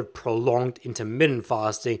a lot of prolonged intermittent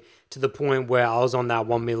fasting to the point where I was on that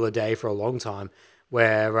 1 meal a day for a long time,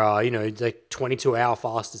 where, like 22-hour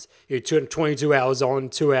fasters, 22 hours on,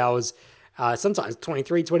 2 hours, sometimes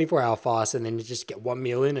 23, 24-hour fast, and then you just get 1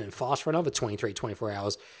 meal in and fast for another 23, 24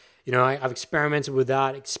 hours. I've experimented with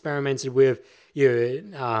that, experimented with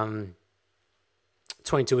 22 and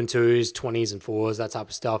 2s, 20s and 4s, that type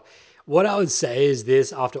of stuff. What I would say is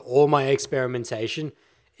this, after all my experimentation,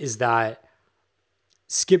 is that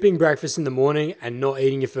skipping breakfast in the morning and not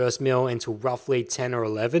eating your first meal until roughly 10 or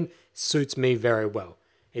 11 suits me very well.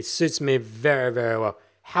 It suits me very, very well.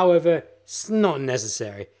 However, it's not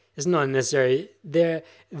necessary. It's not necessary. There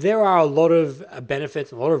are a lot of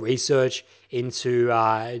benefits, a lot of research into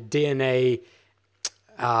DNA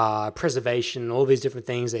preservation, all these different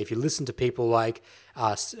things. That if you listen to people like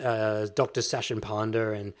Dr. Sachin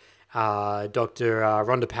Panda and Dr.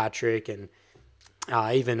 Rhonda Patrick and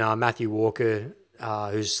even Matthew Walker,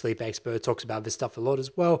 who's a sleep expert, talks about this stuff a lot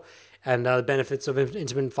as well. And the benefits of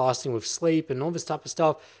intermittent fasting with sleep and all this type of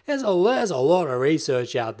stuff. There's a lot of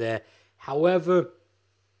research out there. However,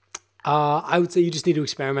 I would say you just need to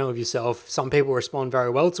experiment with yourself. Some people respond very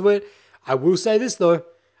well to it. I will say this though.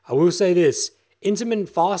 Intermittent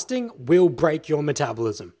fasting will break your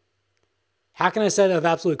metabolism. How can I say that with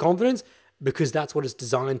absolute confidence? Because that's what it's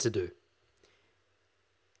designed to do.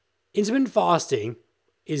 Intermittent fasting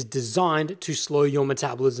is designed to slow your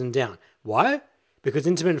metabolism down. Why? Because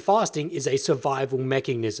intermittent fasting is a survival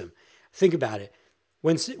mechanism. Think about it.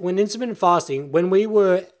 When intermittent fasting, when we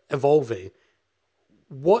were evolving,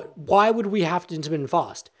 why would we have to intermittent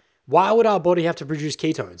fast? Why would our body have to produce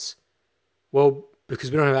ketones? Well,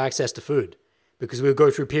 because we don't have access to food. Because we'll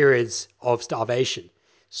go through periods of starvation.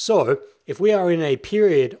 So, if we are in a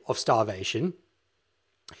period of starvation,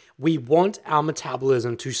 we want our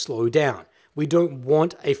metabolism to slow down. We don't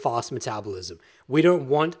want a fast metabolism. We don't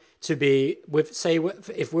want to be,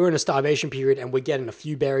 if we're in a starvation period and we're getting a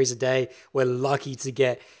few berries a day, we're lucky to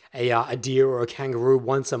get a deer or a kangaroo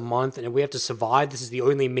once a month, and we have to survive. This is the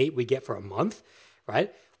only meat we get for a month,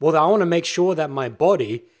 right? Well, I want to make sure that my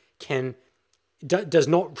body does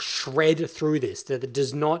not shred through this, that it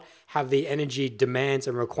does not have the energy demands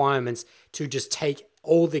and requirements to just take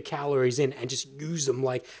all the calories in and just use them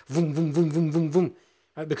like vroom, vroom, vroom, vroom, vroom, vroom.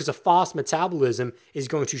 Right? Because a fast metabolism is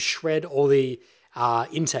going to shred all the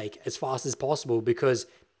intake as fast as possible, because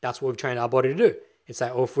that's what we've trained our body to do. It's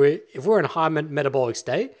like, if we're in a high metabolic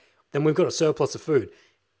state, then we've got a surplus of food.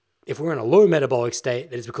 If we're in a low metabolic state,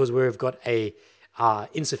 that is because we've got a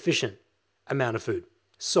insufficient amount of food.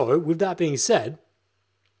 So, with that being said,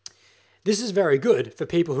 this is very good for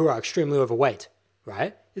people who are extremely overweight,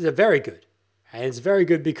 right? It's very good. And it's very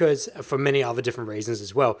good because for many other different reasons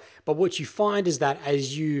as well. But what you find is that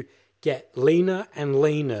as you get leaner and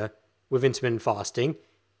leaner with intermittent fasting,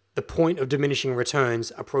 the point of diminishing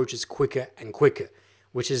returns approaches quicker and quicker,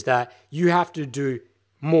 which is that you have to do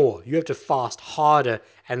more. You have to fast harder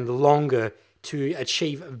and longer to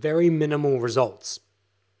achieve very minimal results,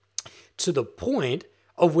 to the point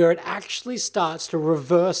of where it actually starts to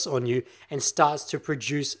reverse on you and starts to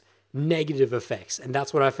produce negative effects. And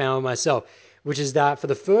that's what I found myself, which is that for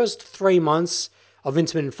the first 3 months of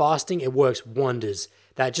intermittent fasting, it works wonders.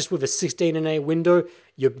 that just with a 16 and 8 window,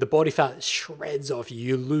 the body fat shreds off you.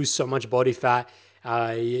 You lose so much body fat.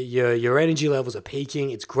 Your energy levels are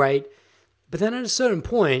peaking. It's great. But then at a certain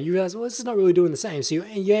point, you realize, well, this is not really doing the same. So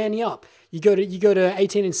you're ending up. You go to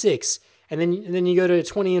 18 and 6, and then you go to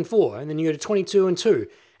 20 and 4, and then you go to 22 and 2,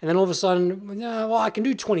 and then all of a sudden, well, I can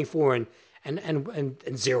do 24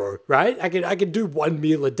 and 0, right? I could do one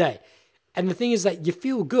meal a day. And the thing is that you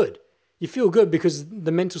feel good. You feel good because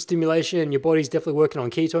the mental stimulation, your body's definitely working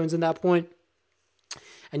on ketones at that point,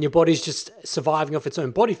 and your body's just surviving off its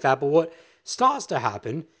own body fat. But what starts to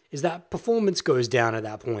happen is that performance goes down at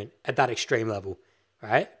that point, at that extreme level,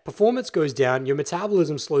 right? Performance goes down, your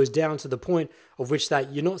metabolism slows down to the point of which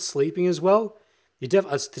that you're not sleeping as well.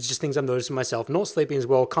 It's just things I'm noticing myself, not sleeping as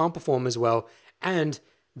well, can't perform as well, and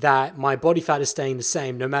that my body fat is staying the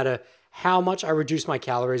same no matter how much I reduce my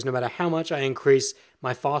calories, no matter how much I increase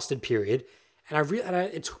my fasted period. And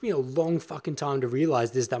it took me a long fucking time to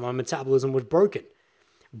realize this, that my metabolism was broken.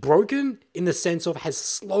 Broken in the sense of has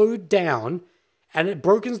slowed down. And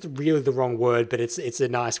broken's really the wrong word, but it's a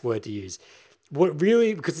nice word to use.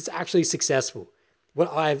 Because it's actually successful.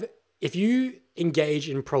 If you engage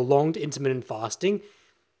in prolonged intermittent fasting,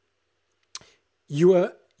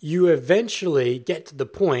 you eventually get to the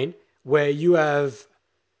point where you have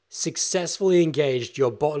successfully engaged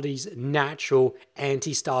your body's natural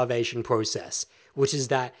anti-starvation process, which is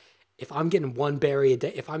that if I'm getting one berry a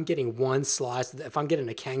day, if I'm getting one slice, if I'm getting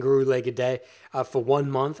a kangaroo leg a day for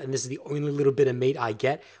 1 month, and this is the only little bit of meat I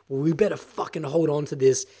get, well, we better fucking hold on to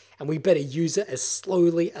this, and we better use it as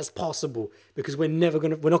slowly as possible, because we're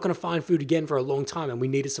not gonna find food again for a long time, and we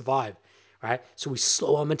need to survive, right? So we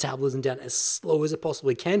slow our metabolism down as slow as it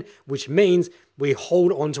possibly can, which means we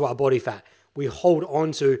hold on to our body fat. We hold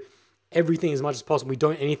on to everything as much as possible. We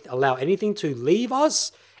don't allow anything to leave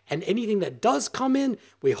us. And anything that does come in,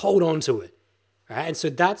 we hold on to it. Right? And so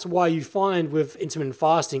that's why you find with intermittent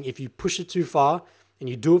fasting, if you push it too far and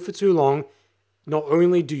you do it for too long, not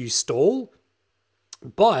only do you stall,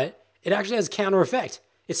 but it actually has a counter effect.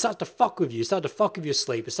 It starts to fuck with you. It starts to fuck with your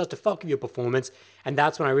sleep. It starts to fuck with your performance. And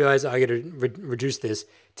that's when I realized I got to reduce this,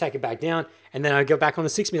 take it back down. And then I go back on the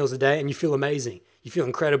 6 meals a day and you feel amazing. You feel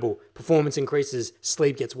incredible. Performance increases.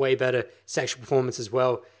 Sleep gets way better. Sexual performance as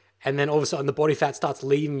well. And then all of a sudden the body fat starts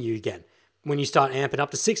leaving you again. When you start amping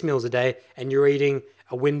up to 6 meals a day and you're eating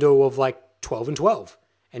a window of like 12 and 12.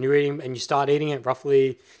 And you start eating at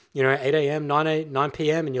roughly, 8 a.m., 9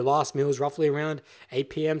 p.m. and your last meal is roughly around 8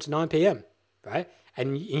 p.m. to 9 p.m., right?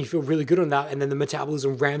 And you feel really good on that, and then the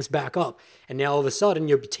metabolism ramps back up. And now all of a sudden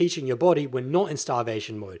you're teaching your body we're not in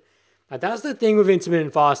starvation mode. Now that's the thing with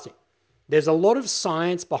intermittent fasting. There's a lot of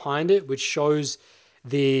science behind it, which shows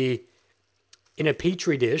in a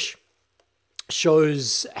petri dish,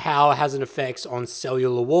 shows how it has an effect on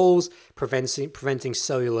cellular walls, preventing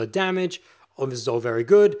cellular damage. Oh, this is all very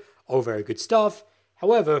good stuff.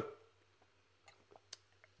 However,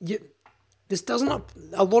 this does not,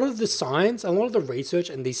 a lot of the science, a lot of the research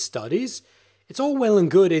and these studies, it's all well and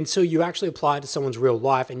good until you actually apply it to someone's real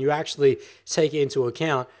life and you actually take it into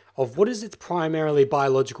account of what is its primarily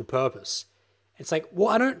biological purpose. It's like, well,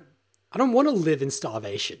 I don't want to live in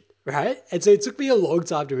starvation, right? And so it took me a long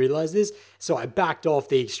time to realize this. So I backed off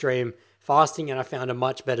the extreme fasting and I found a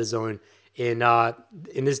much better zone. In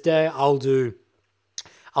this day, I'll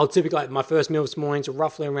typically, like my first meal this morning to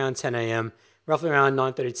roughly around 10 a.m., roughly around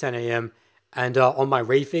 9:30, 10 a.m. And on my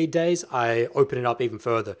refeed days, I open it up even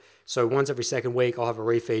further. So once every second week, I'll have a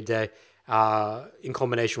refeed day in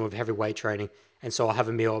combination with heavy weight training. And so I'll have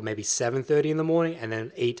a meal at maybe 7:30 in the morning and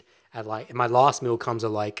then eat at my last meal comes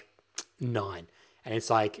at like 9. And it's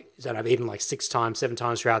like, so I've eaten like 6 times, 7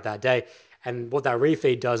 times throughout that day. And what that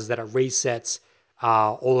refeed does is that it resets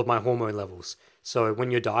all of my hormone levels. So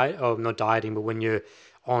when you're not dieting, but when you're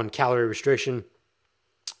on calorie restriction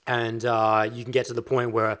and you can get to the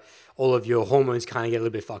point where all of your hormones kind of get a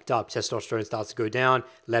little bit fucked up. Testosterone starts to go down,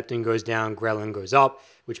 leptin goes down, ghrelin goes up,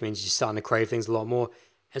 which means you're starting to crave things a lot more.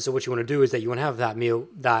 And so what you want to do is that you want to have that meal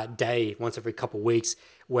that day once every couple of weeks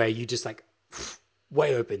where you just like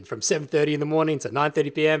way open from 7:30 in the morning to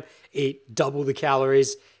 9:30 p.m. Eat double the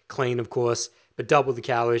calories, clean of course, but double the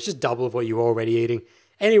calories, just double of what you're already eating.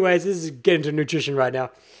 Anyways, this is getting to nutrition right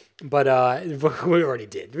now, but we already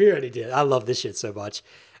did. I love this shit so much.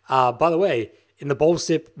 By the way, in the Bowl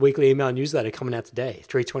Sip weekly email newsletter coming out today,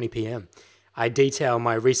 3:20 p.m., I detail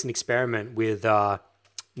my recent experiment with no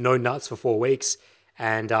nuts for 4 weeks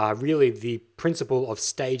and really the principle of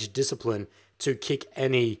stage discipline to kick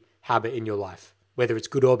any habit in your life, whether it's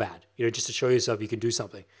good or bad, just to show yourself you can do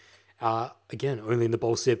something. Again, only in the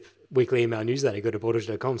Bowl Sip weekly email newsletter. Go to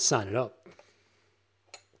borders.com, sign it up.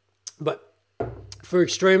 But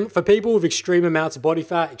For people with extreme amounts of body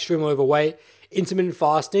fat, extremely overweight, intermittent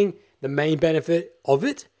fasting, the main benefit of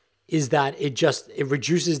it is that it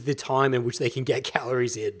reduces the time in which they can get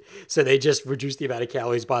calories in. So they just reduce the amount of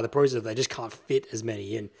calories by the process. They just can't fit as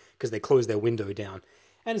many in because they close their window down.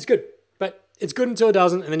 And it's good, but it's good until it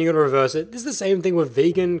doesn't, and then you're going to reverse it. This is the same thing with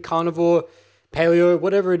vegan, carnivore, paleo,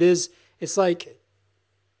 whatever it is. It's like,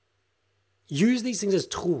 use these things as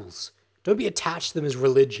tools. Don't be attached to them as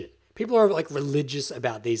religion. People are like religious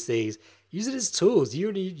about these things. Use it as tools.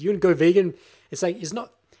 You go vegan. It's like,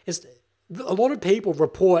 a lot of people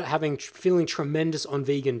report feeling tremendous on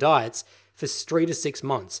vegan diets for 3 to 6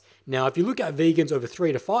 months. Now, if you look at vegans over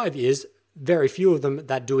 3 to 5 years, very few of them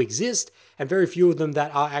that do exist, and very few of them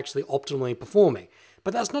that are actually optimally performing.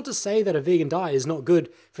 But that's not to say that a vegan diet is not good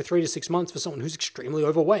for 3 to 6 months for someone who's extremely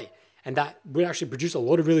overweight, and that would actually produce a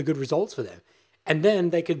lot of really good results for them. And then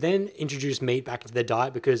they could then introduce meat back into their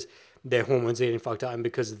diet because their hormones are getting fucked up and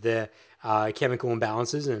because of their chemical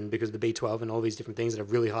imbalances and because of the B12 and all these different things that are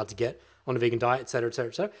really hard to get on a vegan diet, etc., etc.,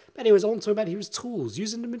 etc. But it was also about here's tools.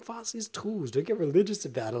 Use intermittent fasting as tools. Don't get religious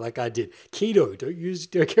about it like I did. Keto.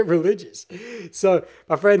 Don't get religious. So,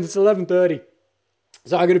 my friends, it's 11:30.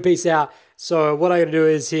 So I'm gonna peace out. So what I gotta do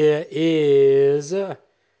is there's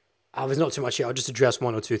not too much here. I'll just address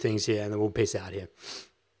one or two things here and then we'll peace out here.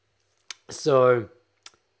 So,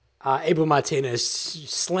 Abel Martinez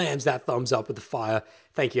slams that thumbs up with the fire.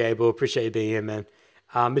 Thank you, Abel. Appreciate you being here, man.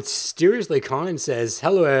 Mysteriously Kind says,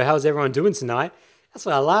 hello, how's everyone doing tonight? That's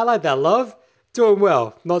what I like that, love. Doing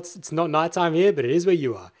well. It's not nighttime here, but it is where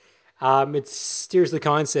you are. Mysteriously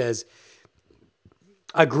Kind says,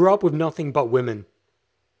 I grew up with nothing but women.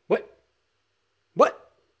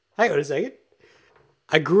 What? Hang on a second.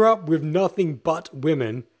 I grew up with nothing but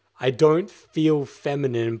women. I don't feel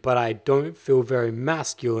feminine, but I don't feel very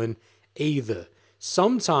masculine either.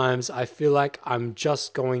 Sometimes I feel like I'm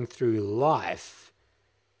just going through life.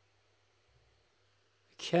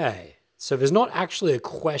 Okay. So there's not actually a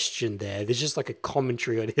question there. There's just like a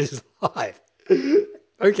commentary on his life.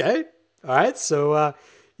 Okay. All right. So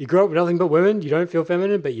you grew up with nothing but women. You don't feel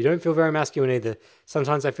feminine, but you don't feel very masculine either.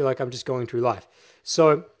 Sometimes I feel like I'm just going through life.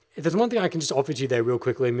 So if there's one thing I can just offer to you there real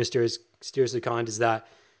quickly, Mysteriously Kind, is that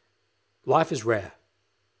life is rare.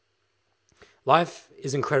 Life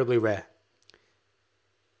is incredibly rare.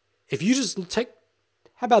 If you just how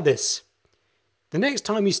about this? The next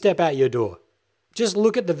time you step out your door, just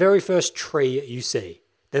look at the very first tree you see.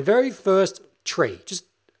 The very first tree.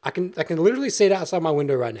 I can literally see it outside my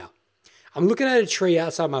window right now. I'm looking at a tree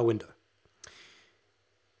outside my window.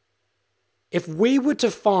 If we were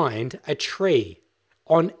to find a tree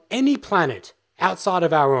on any planet outside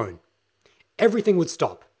of our own, everything would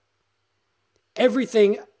stop.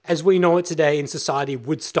 Everything as we know it today in society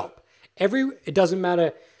would stop. It doesn't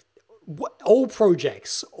matter, all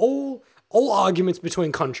projects, all arguments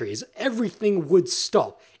between countries, everything would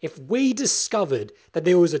stop. If we discovered that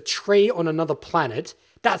there was a tree on another planet,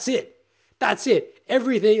 that's it. That's it.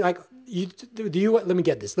 Everything, let me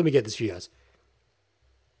get this for you guys.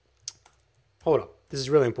 Hold up. This is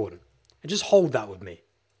really important. And just hold that with me.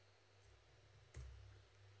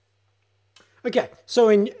 Okay, so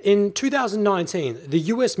in 2019, the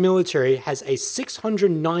US military has a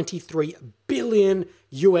 $693 billion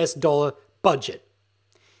US dollar budget.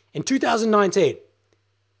 In 2019,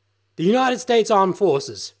 the United States Armed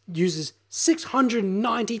Forces uses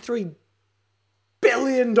 $693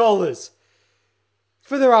 billion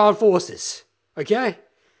for their armed forces, okay?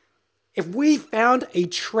 If we found a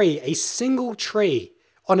single tree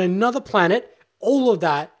on another planet, all of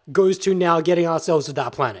that goes to now getting ourselves to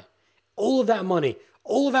that planet. All of that money,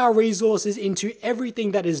 all of our resources into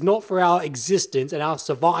everything that is not for our existence and our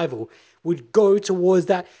survival would go towards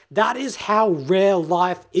that. That is how rare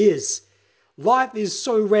life is. Life is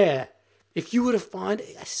so rare. If you were to find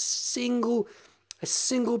a single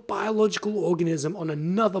biological organism on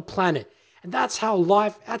another planet, and that's how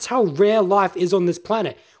rare life is on this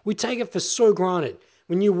planet. We take it for so granted.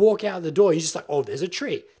 When you walk out the door, you're just like, oh, there's a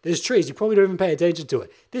tree. There's trees. You probably don't even pay attention to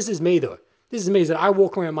it. This is me though. This is me, is that I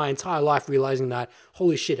walk around my entire life realizing that,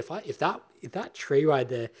 holy shit, if that tree right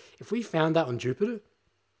there, if we found that on Jupiter,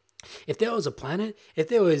 if there was a planet, if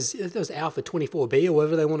there was Alpha 24b or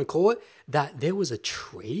whatever they want to call it, that there was a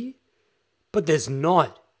tree, but there's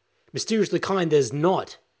not. Mysteriously Kind, there's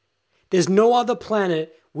not. There's no other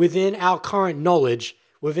planet within our current knowledge,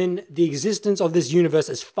 within the existence of this universe,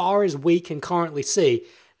 as far as we can currently see,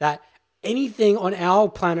 that anything on our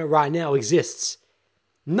planet right now exists.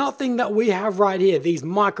 Nothing that we have right here, these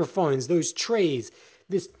microphones, those trees,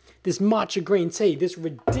 this matcha green tea, this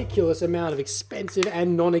ridiculous amount of expensive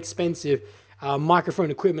and non-expensive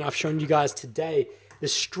microphone equipment I've shown you guys today. the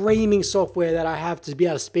streaming software that I have to be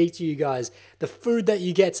able to speak to you guys, the food that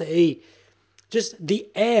you get to eat, just the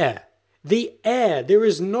air. The air. There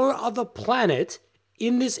is no other planet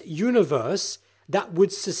in this universe that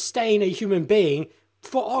would sustain a human being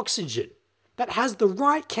for oxygen, that has the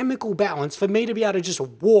right chemical balance for me to be able to just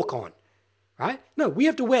walk on, right? No, we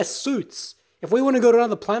have to wear suits. If we want to go to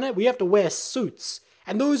another planet, we have to wear suits.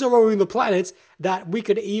 And those are only the planets that we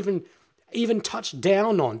could even touch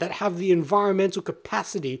down on, that have the environmental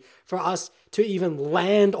capacity for us to even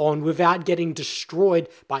land on without getting destroyed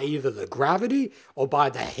by either the gravity or by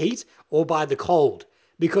the heat or by the cold.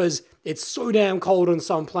 Because it's so damn cold on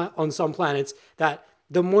some planets that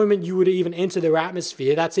the moment you would even enter their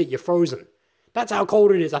atmosphere, that's it, you're frozen. That's how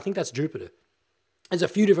cold it is. I think that's Jupiter. There's a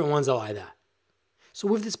few different ones that are like that. So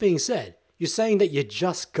with this being said, you're saying that you're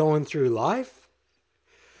just going through life?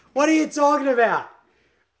 What are you talking about?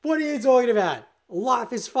 What are you talking about?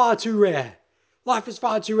 Life is far too rare. Life is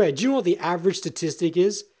far too rare. Do you know what the average statistic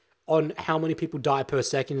is on how many people die per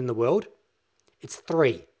second in the world? It's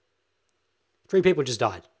 3. 3 people just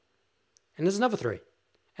died. And there's another 3.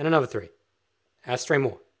 And another 3. That's 3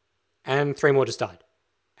 more. And 3 more just died.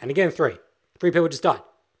 And again 3. 3 people just died.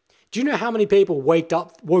 Do you know how many people woke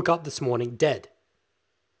up this morning dead?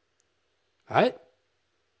 Right?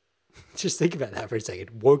 Just think about that for a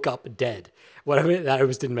second. Woke up dead. Whatever, that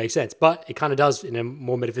almost didn't make sense. But it kind of does in a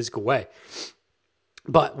more metaphysical way.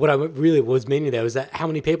 But what I really was meaning there was that how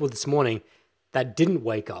many people this morning that didn't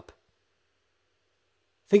wake up?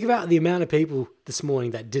 Think about the amount of people this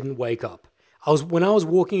morning that didn't wake up. When I was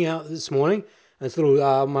walking out this morning, this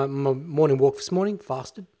little my morning walk this morning,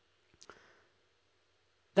 fasted.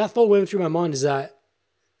 That thought went through my mind is that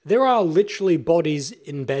there are literally bodies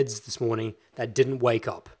in beds this morning that didn't wake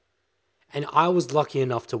up. And I was lucky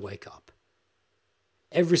enough to wake up.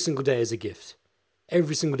 Every single day is a gift.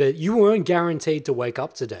 Every single day. You weren't guaranteed to wake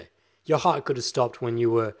up today. Your heart could have stopped when you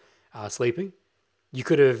were sleeping. You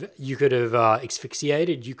could have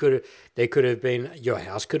asphyxiated. There could have been, your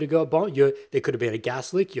house could have got bombed. There could have been a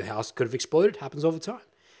gas leak. Your house could have exploded. Happens all the time.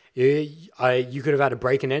 You could have had a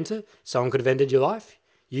break and enter. Someone could have ended your life.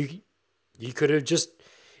 You could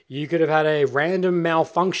have had a random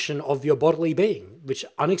malfunction of your bodily being, which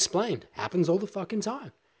unexplained happens all the fucking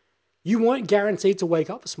time. You weren't guaranteed to wake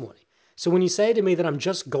up this morning. So when you say to me that I'm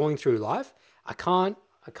just going through life, I can,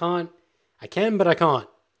 but I can't. I can,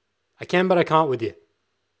 but I can't with you.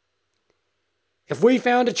 If we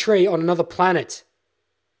found a tree on another planet,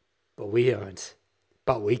 but we aren't,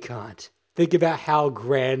 but we can't. Think about how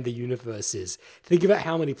grand the universe is. Think about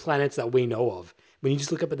how many planets that we know of. When you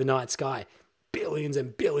just look up at the night sky, billions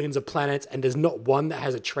and billions of planets, and there's not one that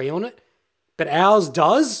has a tree on it. But ours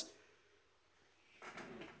does.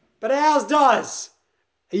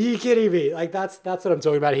 Are you kidding me? Like that's what I'm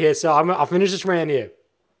talking about here. So I'll finish this rant here.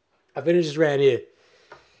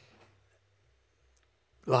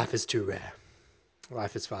 Life is too rare.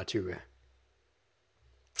 Life is far too rare.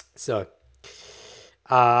 So,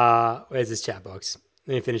 where's this chat box?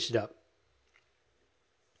 Let me finish it up.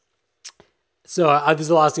 So, this is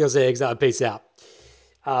the last thing I'll say, peace out.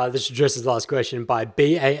 This addresses the last question by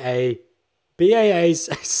BAAC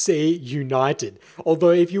United.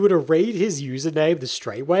 Although, if you were to read his username the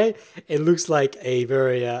straight way, it looks like a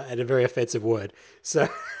very offensive word. So,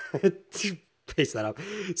 piece that up.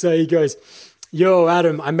 So he goes, "Yo,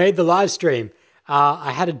 Adam, I made the live stream.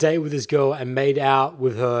 I had a date with this girl and made out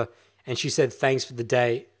with her, and she said thanks for the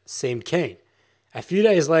date, seemed keen. A few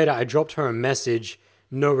days later, I dropped her a message,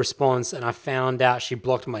 no response, and I found out she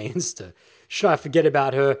blocked my Insta. Should I forget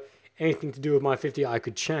about her? Anything to do with my 50 I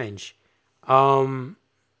could change?" I'm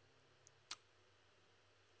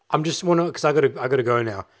just want to, because I gotta go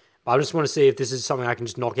now. But I just want to see if this is something I can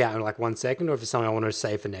just knock out in like 1 second, or if it's something I want to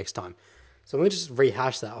save for next time. So let me just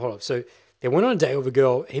rehash that. Hold up. So they went on a date with a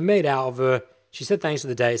girl. He made out of her. She said thanks for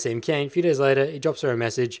the date, seemed keen. A few days later, he drops her a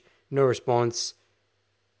message, no response.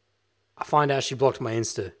 I find out she blocked my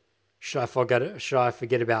Insta. Should I forget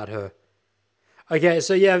about her? Okay,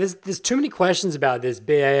 so yeah, there's too many questions about this,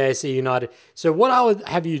 BAAC United. So what I would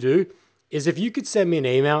have you do is if you could send me an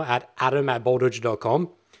email at adam@boldoja.com,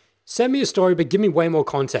 send me a story, but give me way more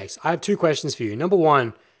context. I have 2 questions for you. Number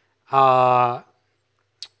 1,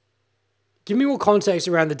 give me more context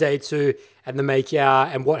around the day 2 and the make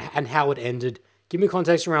out and how it ended. Give me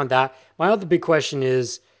context around that. My other big question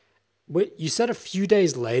is, you said a few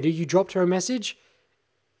days later you dropped her a message.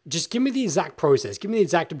 Just give me the exact process. Give me the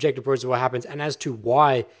exact objective process of what happens and as to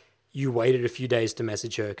why you waited a few days to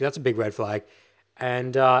message her, because that's a big red flag.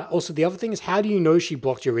 And also the other thing is, how do you know she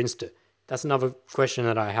blocked your Insta? That's another question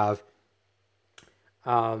that I have.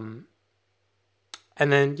 And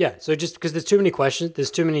And then, yeah, so just because there's too many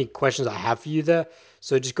questions I have for you there.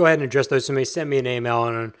 So just go ahead and address those to me. Send me an email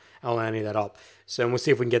and I'll line that up. So we'll see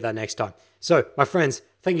if we can get that next time. So my friends,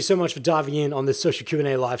 thank you so much for diving in on this social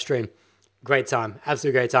Q&A live stream. Great time.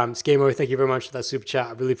 Absolute great time. Schemo, thank you very much for that super chat.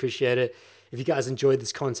 I really appreciate it. If you guys enjoyed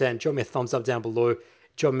this content, drop me a thumbs up down below.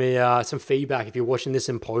 Drop me some feedback if you're watching this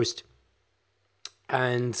in post.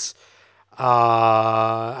 And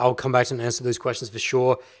I'll come back and answer those questions for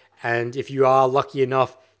sure. And if you are lucky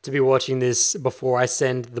enough to be watching this before I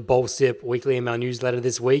send the Bowl Sip weekly email newsletter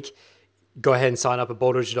this week, go ahead and sign up at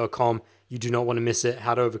bowldojo.com. You do not want to miss it.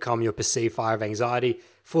 How to overcome your perceived fire of anxiety.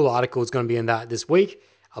 Full article is going to be in that this week.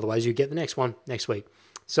 Otherwise, you get the next one next week.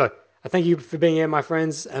 So I thank you for being here, my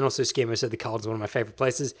friends. And also, Schemo said the Carlton's one of my favorite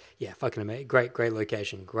places. Yeah, fucking amazing. Great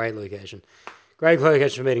location. Great location. Great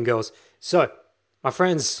location for meeting girls. So, my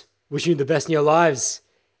friends, wishing you the best in your lives.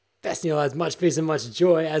 Best in your lives. Much peace and much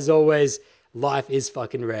joy. As always, life is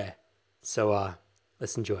fucking rare. So,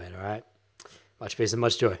 let's enjoy it, all right? Much peace and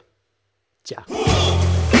much joy. Ciao.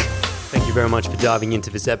 Thank you very much for diving into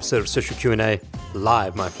this episode of Social Q&A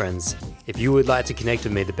live, my friends. If you would like to connect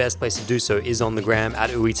with me, the best place to do so is on the gram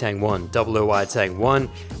at Uitang1, OOITang1.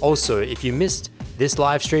 Also, if you missed this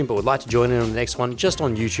live stream but would like to join in on the next one, just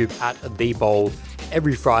on YouTube at The Bowl.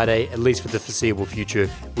 Every Friday, at least for the foreseeable future,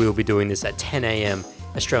 we will be doing this at 10 a.m.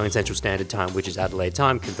 Australian Central Standard Time, which is Adelaide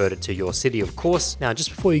time, converted to your city, of course. Now,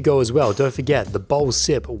 just before you go as well, don't forget, the Bowl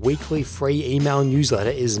Sip weekly free email newsletter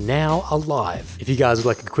is now alive. If you guys would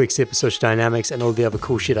like a quick sip of social dynamics and all the other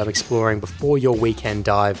cool shit I'm exploring before your weekend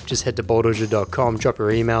dive, just head to bowldojo.com, drop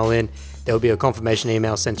your email in. There will be a confirmation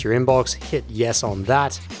email sent to your inbox. Hit yes on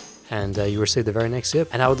that, and you receive the very next sip.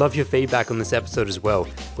 And I would love your feedback on this episode as well.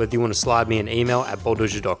 Whether you want to slide me an email at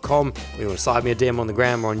bowldojo.com, or you want to slide me a DM on the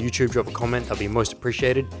gram or on YouTube, drop a comment, that'll be most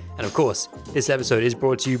appreciated. And of course, this episode is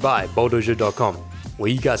brought to you by bowldojo.com, where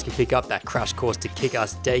you guys can pick up that crash course to kick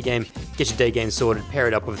ass day game, get your day game sorted, pair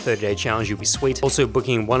it up with a 30-day challenge, you'll be sweet. Also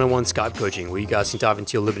booking one-on-one Skype coaching, where you guys can dive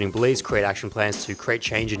into your limiting beliefs, create action plans to create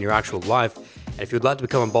change in your actual life. And if you'd like to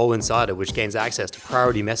become a Bowl Insider, which gains access to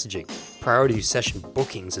priority messaging, priority session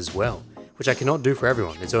bookings as well, which I cannot do for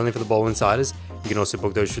everyone. It's only for the Bowl Insiders. You can also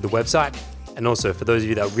book those through the website. And also, for those of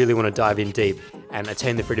you that really want to dive in deep and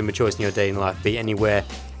attain the freedom of choice in your dating life, be anywhere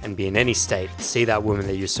and be in any state, see that woman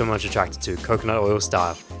that you're so much attracted to, coconut oil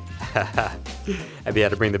style, and be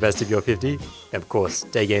able to bring the best of your 50. And of course,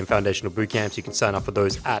 day game foundational boot camps, you can sign up for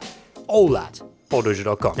those at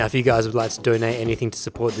bowldojo.com. Now, if you guys would like to donate anything to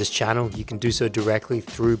support this channel, you can do so directly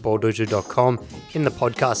through bowldojo.com. In the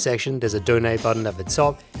podcast section, there's a donate button at the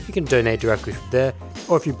top. You can donate directly from there,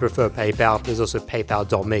 or if you prefer PayPal, there's also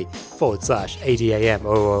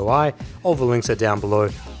paypal.me/ADAMOOI. All the links are down below,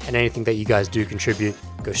 and anything that you guys do contribute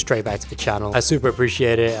goes straight back to the channel. I super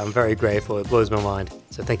appreciate it. I'm very grateful. It blows my mind.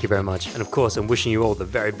 So thank you very much. And of course, I'm wishing you all the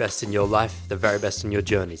very best in your life, the very best in your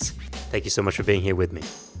journeys. Thank you so much for being here with me.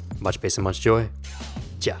 Much peace and much joy.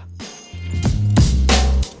 Ciao.